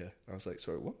out of here. I was like,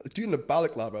 sorry, what? The dude in the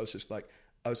balaclava, I was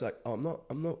like, oh,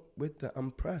 I'm not with that.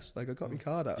 I'm pressed. Like, I got my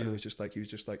card out. And he was just like,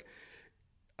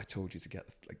 I told you to get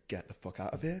the fuck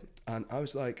out of here. And I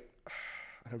was like,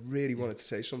 I really wanted to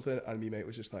say something, and my mate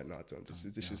was just like, no, don't.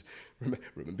 This is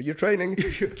remember your training.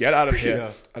 Get out of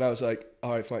here. And I was like,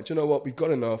 all right, fine. Do you know what? We've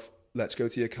got enough. Let's go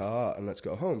to your car and let's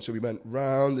go home. So we went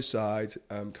round the side,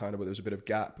 kind of where there was a bit of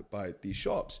gap by these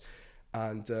shops.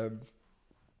 And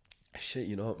Shit,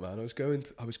 you know what, man? I was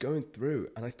going through,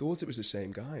 and I thought it was the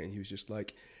same guy, and he was just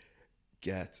like,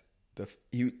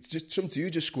 some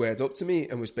dude just squared up to me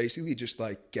and was basically just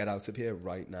like, get out of here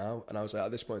right now. And I was like,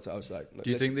 at this point, I was like,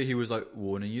 do you think that he was like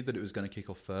warning you that it was going to kick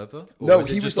off further? Or no, was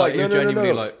it he just was like, no.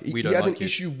 Like, we don't he had like an you?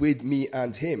 issue with me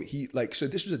and him. So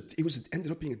this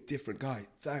ended up being a different guy.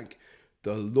 Thank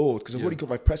the Lord, because I've already got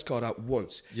my press card out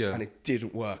once, and it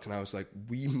didn't work. And I was like,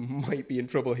 we might be in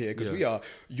trouble here, because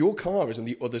your car is on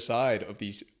the other side of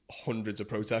these hundreds of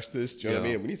protesters. Do you know what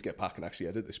I mean? We need to get back and actually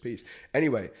edit this piece.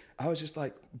 Anyway, I was just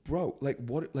like, bro,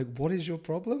 what is your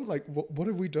problem? Like, what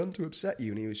have we done to upset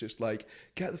you? And he was just like,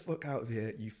 get the fuck out of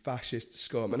here, you fascist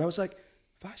scum. And I was like,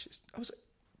 fascist? I was like,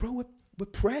 bro, we're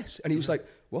press. And he was like,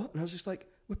 what? And I was just like,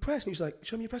 we're press. And he was like,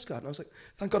 show me your press card. And I was like,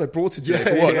 thank God I brought it today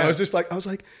for one. I was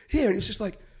like, here. And he was just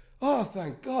like, oh,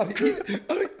 thank God.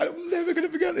 I'm never going to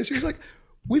forget this. He was like,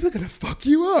 we were going to fuck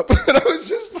you up. And I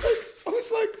was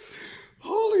like,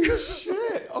 holy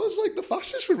shit. I was like, the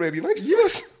fascists were really nice to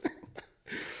us.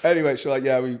 Anyway,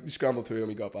 so we scrambled through and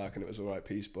we got back, and it was all right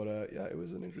piece. But it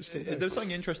was an interesting thing. There was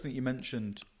something interesting that you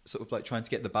mentioned, sort of like trying to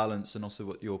get the balance, and also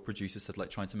what your producer said, like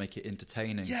trying to make it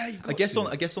entertaining. Yeah, you've got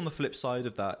I guess on the flip side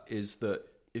of that is that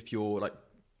if you're like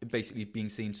basically being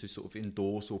seen to sort of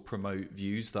endorse or promote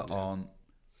views that aren't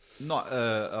not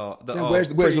that are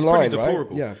where's pretty, the line, pretty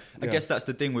deplorable. Right? I guess that's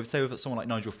the thing with someone like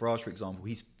Nigel Farage, for example.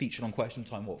 He's featured on Question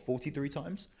Time 43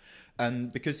 times,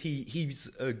 and because he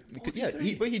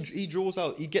draws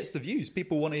out, he gets the views.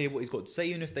 People want to hear what he's got to say,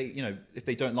 even if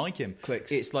they don't like him.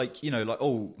 Clicks. It's like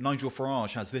oh, Nigel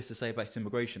Farage has this to say about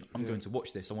immigration. I'm going to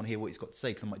watch this. I want to hear what he's got to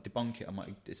say because I might debunk it. I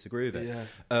might disagree with it. Yeah.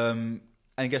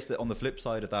 And I guess that on the flip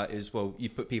side of that is, well, you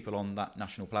put people on that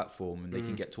national platform and they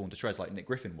can get torn to shreds like Nick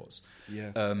Griffin was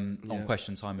on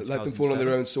Question Time in 2007. Let them fall on their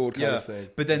own sword kind of thing.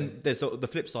 But then there's the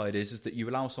flip side is that you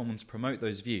allow someone to promote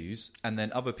those views and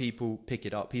then other people pick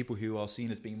it up, people who are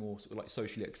seen as being more sort of like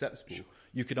socially acceptable. Sure.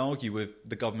 You could argue with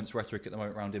the government's rhetoric at the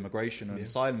moment around immigration and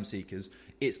asylum seekers,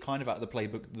 it's kind of out of the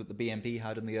playbook that the BNP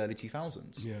had in the early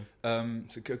 2000s. Yeah.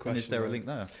 It's a good question. And is there a link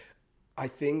there? I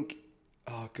think...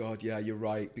 Oh God, yeah, you're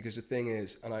right. Because the thing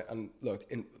is, and look,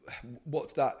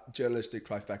 what's that journalistic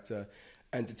trifecta?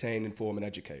 Entertain, inform, and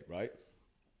educate, right?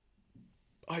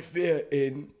 I fear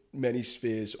in many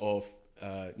spheres of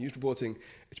news reporting,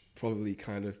 it's probably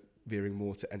kind of veering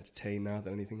more to entertain now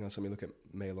than anything else. I mean, look at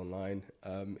Mail Online.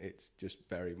 It's just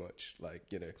very much like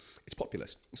it's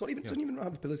populist. It's not even doesn't even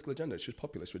have a political agenda. It's just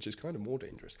populist, which is kind of more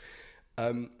dangerous.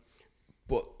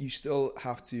 But you still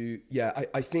have to,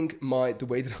 I think the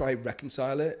way that I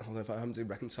reconcile it, although if I haven't to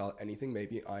reconcile anything,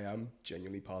 maybe I am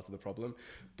genuinely part of the problem,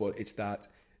 but it's that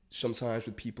sometimes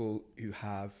with people who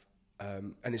have,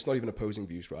 and it's not even opposing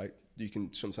views, right?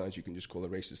 Sometimes you can just call a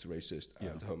racist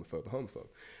and a homophobe a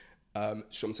homophobe.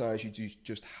 Sometimes you do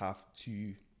just have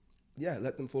to,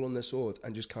 let them fall on their sword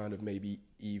and just kind of maybe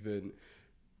even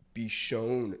be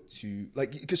shown to,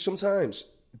 like, because sometimes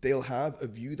they'll have a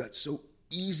view that's so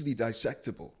easily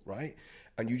dissectable, right?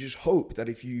 And you just hope that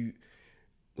if you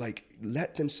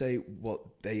let them say what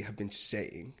they have been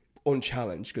saying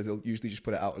unchallenged, because they'll usually just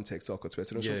put it out on TikTok or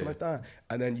Twitter or something like that,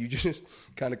 and then you just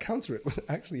kind of counter it with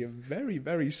actually a very,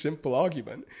 very simple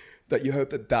argument that you hope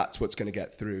that that's what's going to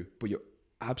get through. But you're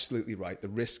absolutely right. The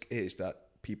risk is that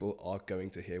people are going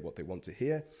to hear what they want to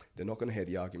hear. They're not going to hear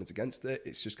the arguments against it.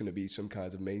 It's just going to be some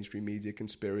kind of mainstream media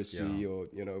conspiracy or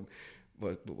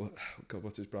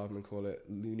what does Braverman call it?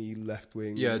 Loony left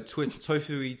wing. Yeah,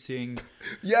 tofu eating.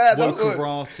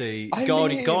 Wokarati.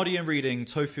 Guardian reading,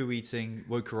 tofu eating,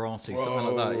 wokarati,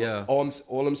 something like that. Yeah.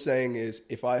 All I'm saying is,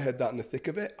 if I heard that in the thick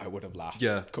of it, I would have laughed.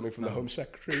 Yeah. Coming from the Home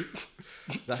Secretary.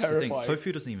 That's terrifying. The thing.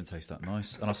 Tofu doesn't even taste that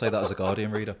nice, and I say that as a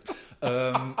Guardian reader.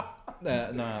 People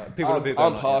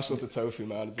I'm partial to tofu,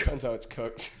 man. It depends how it's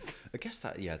cooked. I guess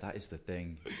that is the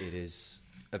thing. It is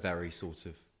a very sort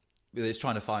of. It's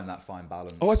trying to find that fine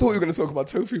balance. Oh, I thought we were going to talk about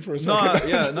tofu for a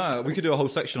second. No. We could do a whole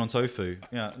section on tofu.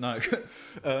 Yeah, no.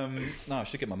 I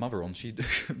should get my mother on.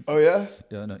 Oh, yeah?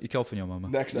 Yeah, no. You can for your mama.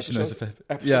 Next episode.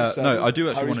 Yeah, 7, no, I do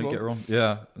actually Harry's want to get her on.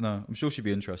 Yeah, no. I'm sure she'd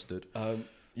be interested. No,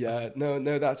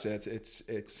 that's it.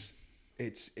 It's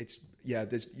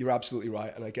you're absolutely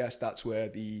right. And I guess that's where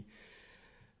the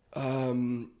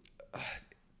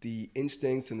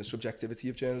instinct and the subjectivity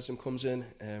of journalism comes in,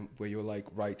 where you're like,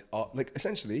 right,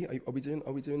 essentially, are we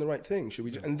doing the right thing? Should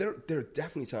we? And there are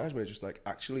definitely times where it's just like,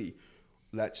 actually,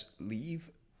 let's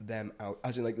leave them out,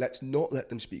 as in like, let's not let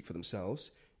them speak for themselves.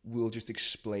 We'll just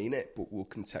explain it, but we'll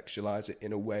contextualize it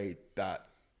in a way that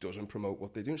doesn't promote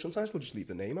what they do. And sometimes we'll just leave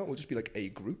the name out. We'll just be like a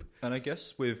group. And I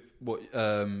guess with what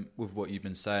you've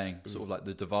been saying, sort of like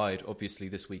the divide. Obviously,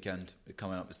 this weekend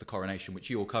coming up is the coronation, which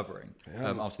you're covering.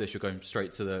 After this, you're going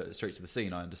straight to the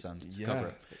scene. I understand to cover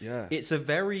it. Yeah, it's a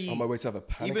very on my way to have a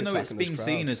panic even though attack it's in being those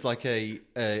seen crowds. as like an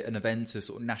event of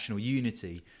sort of national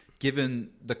unity. Given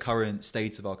the current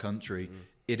state of our country,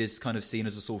 it is kind of seen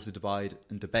as a source of divide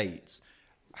and debate.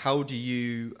 How do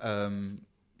you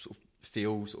sort of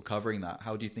feel sort of covering that?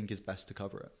 How do you think is best to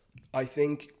cover it? I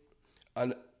think,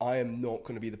 and I am not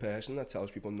going to be the person that tells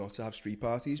people not to have street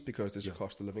parties because there's a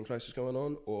cost of living crisis going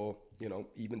on, or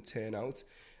even turn out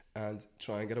and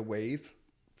try and get a wave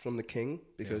from the king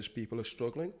because people are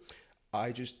struggling.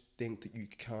 I just think that you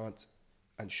can't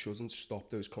and shouldn't stop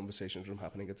those conversations from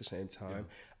happening at the same time.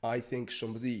 I think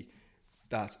somebody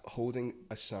that's holding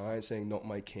a sign saying "Not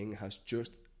my king" has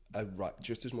just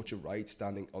as much a right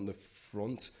standing on the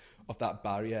front of that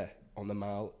barrier on the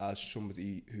mall as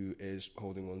somebody who is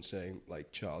holding one saying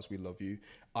like, "Charles, we love you."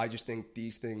 I just think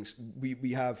these things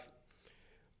we have,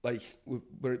 like,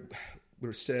 we're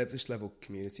a service level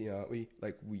community, aren't we?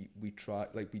 Like we try,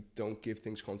 like, we don't give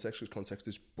things context because context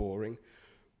is boring,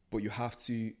 but you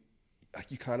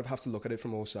kind of have to look at it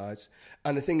from all sides.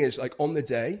 And the thing is, like, on the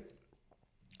day,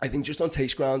 I think just on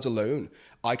taste grounds alone,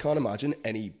 I can't imagine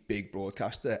any big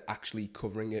broadcaster actually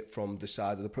covering it from the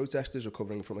side of the protesters or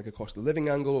covering it from like a cost of living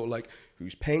angle or like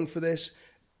who's paying for this,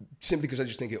 simply because I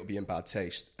just think it would be in bad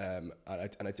taste. And I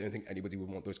don't think anybody would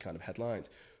want those kind of headlines.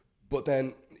 But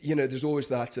then, there's always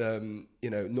that,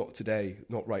 not today,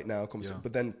 not right now conversation.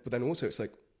 Yeah. But then also it's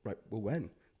like, right, well, when?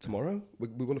 Tomorrow? We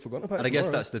would have forgotten about it. And I guess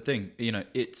that's the thing.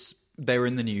 They're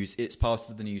in the news. It's part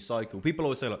of the news cycle. People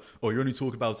always say like, "Oh, you only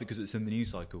talk about it because it's in the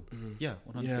news cycle." Mm-hmm. Yeah,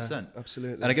 100%. Yeah,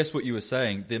 absolutely. And I guess what you were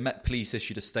saying, the Met Police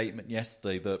issued a statement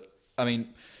yesterday that, I mean,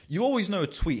 you always know a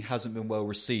tweet hasn't been well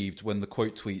received when the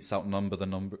quote tweets outnumber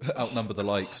the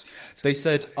likes. They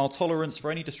said, "Our tolerance for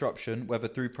any disruption, whether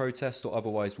through protest or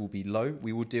otherwise, will be low.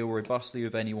 We will deal robustly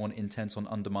with anyone intent on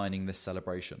undermining this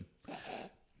celebration."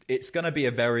 It's going to be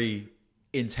a very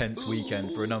intense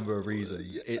weekend for a number of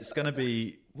reasons. It's going to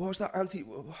be... What was that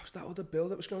other bill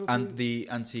that was going on? And the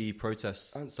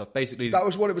anti-protest stuff. Basically, that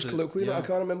was what it was colloquially. Yeah. I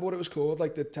can't remember what it was called,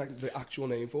 like the actual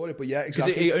name for it. But yeah,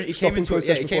 exactly. Because it came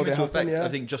into effect. Yeah. I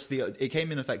think it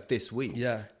came in effect this week.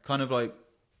 Yeah, kind of like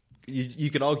you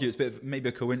could argue it's a bit of maybe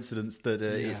a coincidence that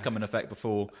it's come in effect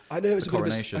before. I know it was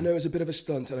I know it was a bit of a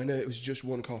stunt, and I know it was just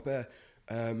one copper.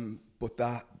 But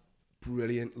that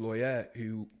brilliant lawyer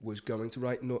who was going to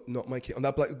write not my kid on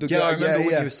that black. I remember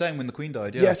what you were saying when the Queen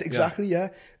died. Yeah. Yes, exactly. Yeah.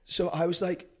 So I was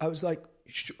like,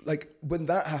 when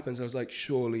that happens, I was like,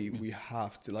 surely we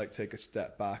have to like take a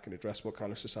step back and address what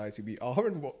kind of society we are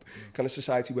and what kind of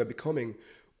society we're becoming.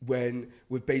 When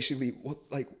we're basically what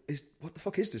the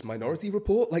fuck is this Minority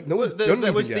Report? Like, no one's done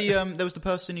anything yet. There was the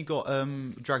person who got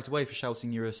dragged away for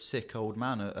shouting "You're a sick old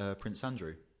man" at Prince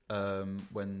Andrew during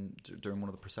one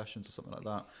of the processions or something like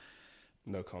that.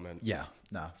 No comment. Yeah,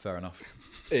 nah, fair enough.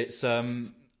 It's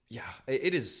it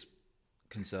is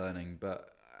concerning,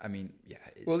 but I mean, yeah.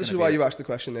 Well, this is why you asked the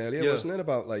question earlier, wasn't it?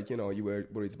 About like, you were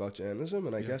worried about journalism,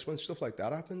 and I guess when stuff like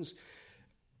that happens,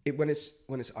 when it's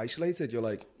isolated, you're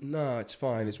like, nah, it's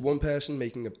fine. It's one person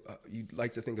making you'd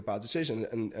like to think a bad decision,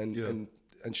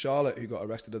 and Charlotte, who got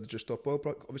arrested at the Just Stop Oil,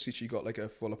 obviously she got like a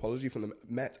full apology from the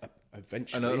Met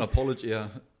eventually. An apology, yeah.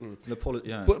 An apology,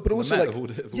 yeah. But also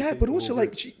like, but also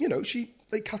like she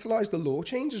like catalysed the law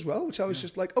change as well, which I was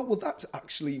just like, oh well, that's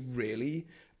actually really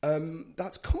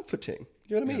that's comforting.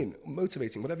 You know what I mean?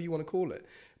 Motivating, whatever you want to call it.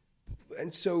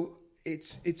 And so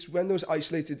it's when those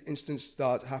isolated instances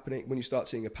start happening, when you start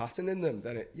seeing a pattern in them,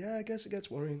 then I guess it gets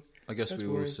worrying. I guess we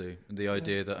will see the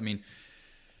idea that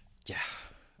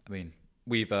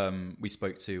we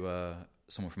spoke to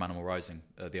someone from Animal Rising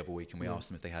the other week, and we asked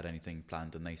them if they had anything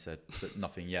planned, and they said that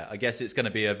nothing yet. I guess it's going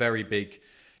to be a very big.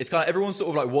 It's kind of everyone's sort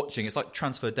of like watching. It's like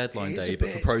transfer deadline day, but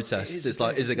for protests. It's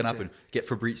like, is it going to happen? Get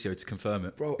Fabrizio to confirm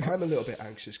it. Bro, I'm a little bit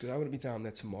anxious because I'm going to be down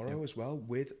there tomorrow as well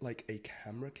with like a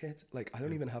camera kit. Like, I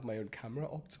don't even have my own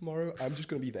camera up tomorrow. I'm just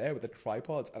going to be there with a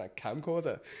tripod and a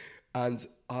camcorder. And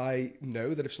I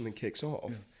know that if something kicks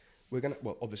off, obviously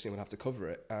I'm going to have to cover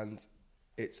it. And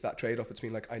it's that trade-off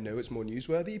between like, I know it's more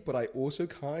newsworthy, but I also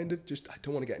kind of just, I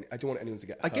don't want anyone to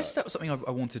get hurt. I guess that was something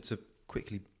I wanted to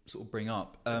quickly sort of bring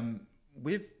up.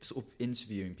 With sort of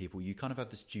interviewing people, you kind of have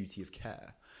this duty of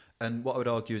care. And what I would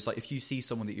argue is like, if you see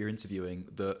someone that you're interviewing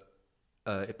that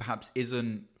it perhaps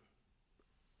isn't,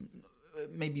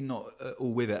 maybe not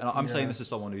all with it. And I'm saying this as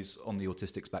someone who's on the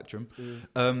autistic spectrum.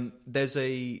 There's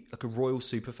a royal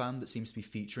superfan that seems to be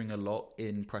featuring a lot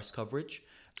in press coverage.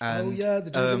 And, the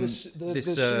dude in the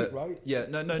suit, right? Yeah,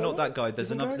 no, not right? that guy. There's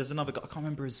Different another guy. I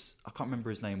can't remember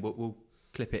his name. We'll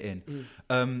clip it in.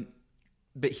 Mm.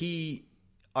 But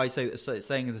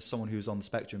saying there's someone who's on the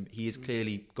spectrum, he has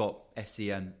clearly got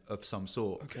SEN of some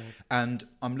sort. Okay. And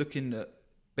I'm looking at,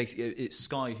 basically it's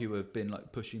Sky who have been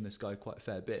like pushing this guy quite a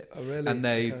fair bit. Oh, really? And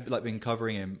they've like been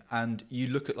covering him, and you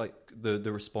look at like the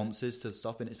responses to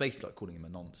stuff, and it's basically like calling him a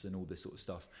nonce and all this sort of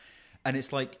stuff. And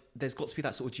it's like there's got to be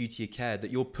that sort of duty of care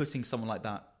that you're putting someone like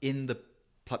that in the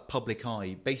public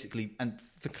eye, basically, and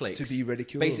for clicks, to be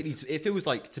ridiculed. Basically, it feels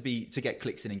like to get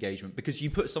clicks and engagement, because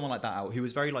you put someone like that out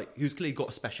who's clearly got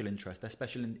a special interest. Their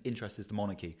special interest is the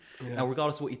monarchy. Yeah. Now,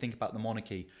 regardless of what you think about the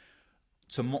monarchy,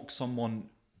 to mock someone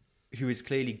who has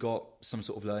clearly got some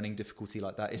sort of learning difficulty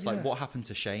like that, it's like what happened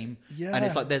to shame. Yeah. And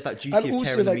it's like there's that duty of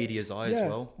care in the media's eye as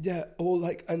well. Yeah, or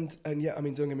like and yeah, I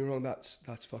mean, don't get me wrong, that's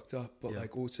fucked up. But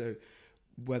like also,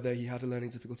 whether he had a learning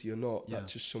difficulty or not,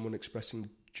 that's just someone expressing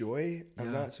joy,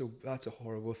 and that's a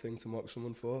horrible thing to mock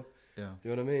someone for. Yeah, you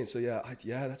know what I mean? So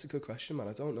that's a good question, man.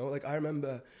 I don't know. Like I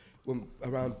remember when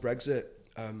around Brexit,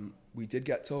 we did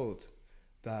get told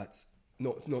that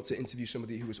not to interview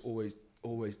somebody who was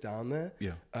always down there.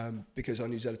 Yeah. Because our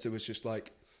news editor was just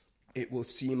like, it will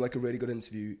seem like a really good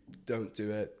interview. Don't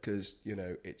do it, because you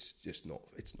know it's not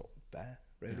fair.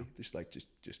 Really, just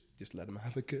let them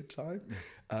have a good time.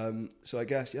 Yeah. So I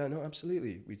guess,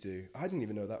 absolutely, we do. I didn't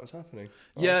even know that was happening.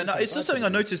 It's just something I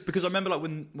noticed, because I remember like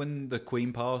when the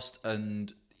Queen passed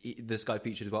and this guy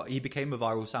featured as well, he became a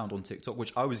viral sound on TikTok,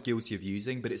 which I was guilty of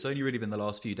using, but it's only really been the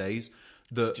last few days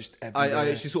that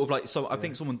I actually sort of like. So I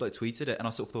think someone like tweeted it, and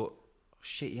I sort of thought,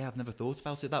 shit, I've never thought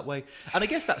about it that way. And I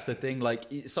guess that's the thing, like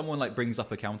someone like brings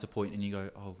up a counterpoint and you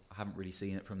go, oh, I haven't really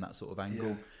seen it from that sort of angle.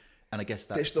 Yeah. And I guess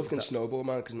this stuff can snowball,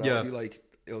 man, because now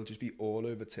it'll just be all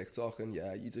over TikTok, and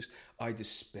I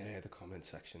despair the comment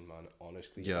section, man,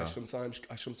 honestly. Yeah. I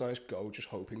sometimes go just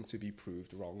hoping to be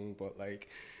proved wrong, but like,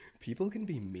 people can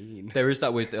be mean. There is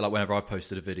that weird, like whenever I've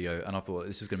posted a video and I thought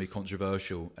this is going to be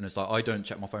controversial, and it's like I don't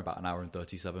check my phone about an hour and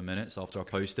 37 minutes after I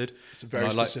posted. It's a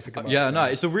very specific amount. Yeah, no,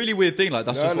 it's a really weird thing. Like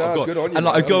that's just what I've got. Good on you, and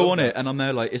like I go on it and I'm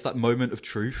there like it's that moment of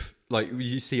truth. Like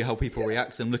you see how people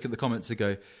react and look at the comments and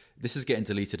go, "This is getting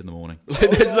deleted in the morning."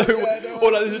 Like, there's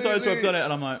times where I've done it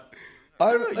and I'm like.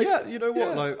 You know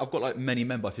what? Like, I've got like Many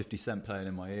Men by 50 Cent playing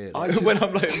in my ear when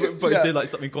I'm like posting like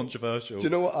something controversial. Do you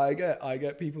know what I get? I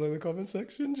get people in the comment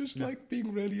section just like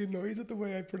being really annoyed at the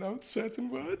way I pronounce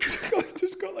certain words. I've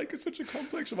just got like such a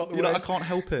complex about the way. I can't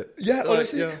help it. Yeah,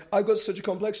 honestly, I've got such a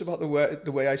complex about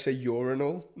the way I say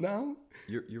urinal now.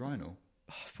 Urinal.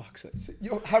 Oh, fuck's sake.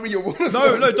 Harry, you're one of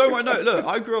them. No, don't worry. No, look,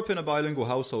 I grew up in a bilingual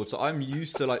household, so I'm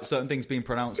used to like certain things being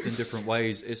pronounced in different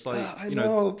ways. It's like, I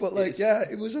know, but like,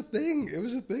 it was a thing. It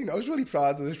was a thing. I was really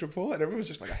proud of this report, and everyone was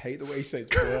just like, I hate the way he says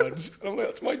words. And I'm like,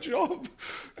 that's my job.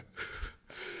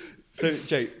 So,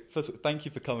 Jay, first of all, thank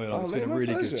you for coming on. It's been a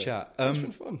really good chat. It's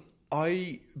been fun.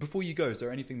 Before you go, is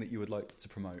there anything that you would like to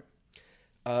promote?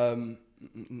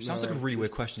 Sounds like a really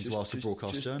weird question to ask a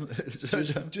broadcast journalist.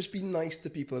 Just be nice to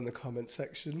people in the comment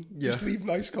section. Yeah. Just leave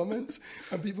nice comments,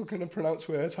 and people can pronounce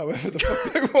words however the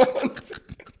fuck they want.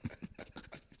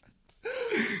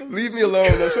 Leave me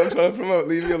alone. That's what I'm trying to promote.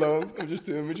 Leave me alone. I'm just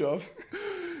doing my job.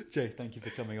 Jay, thank you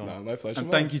for coming on. No, my pleasure. And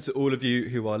thank you to all of you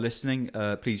who are listening.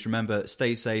 Please remember,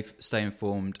 stay safe, stay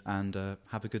informed, and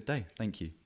have a good day. Thank you.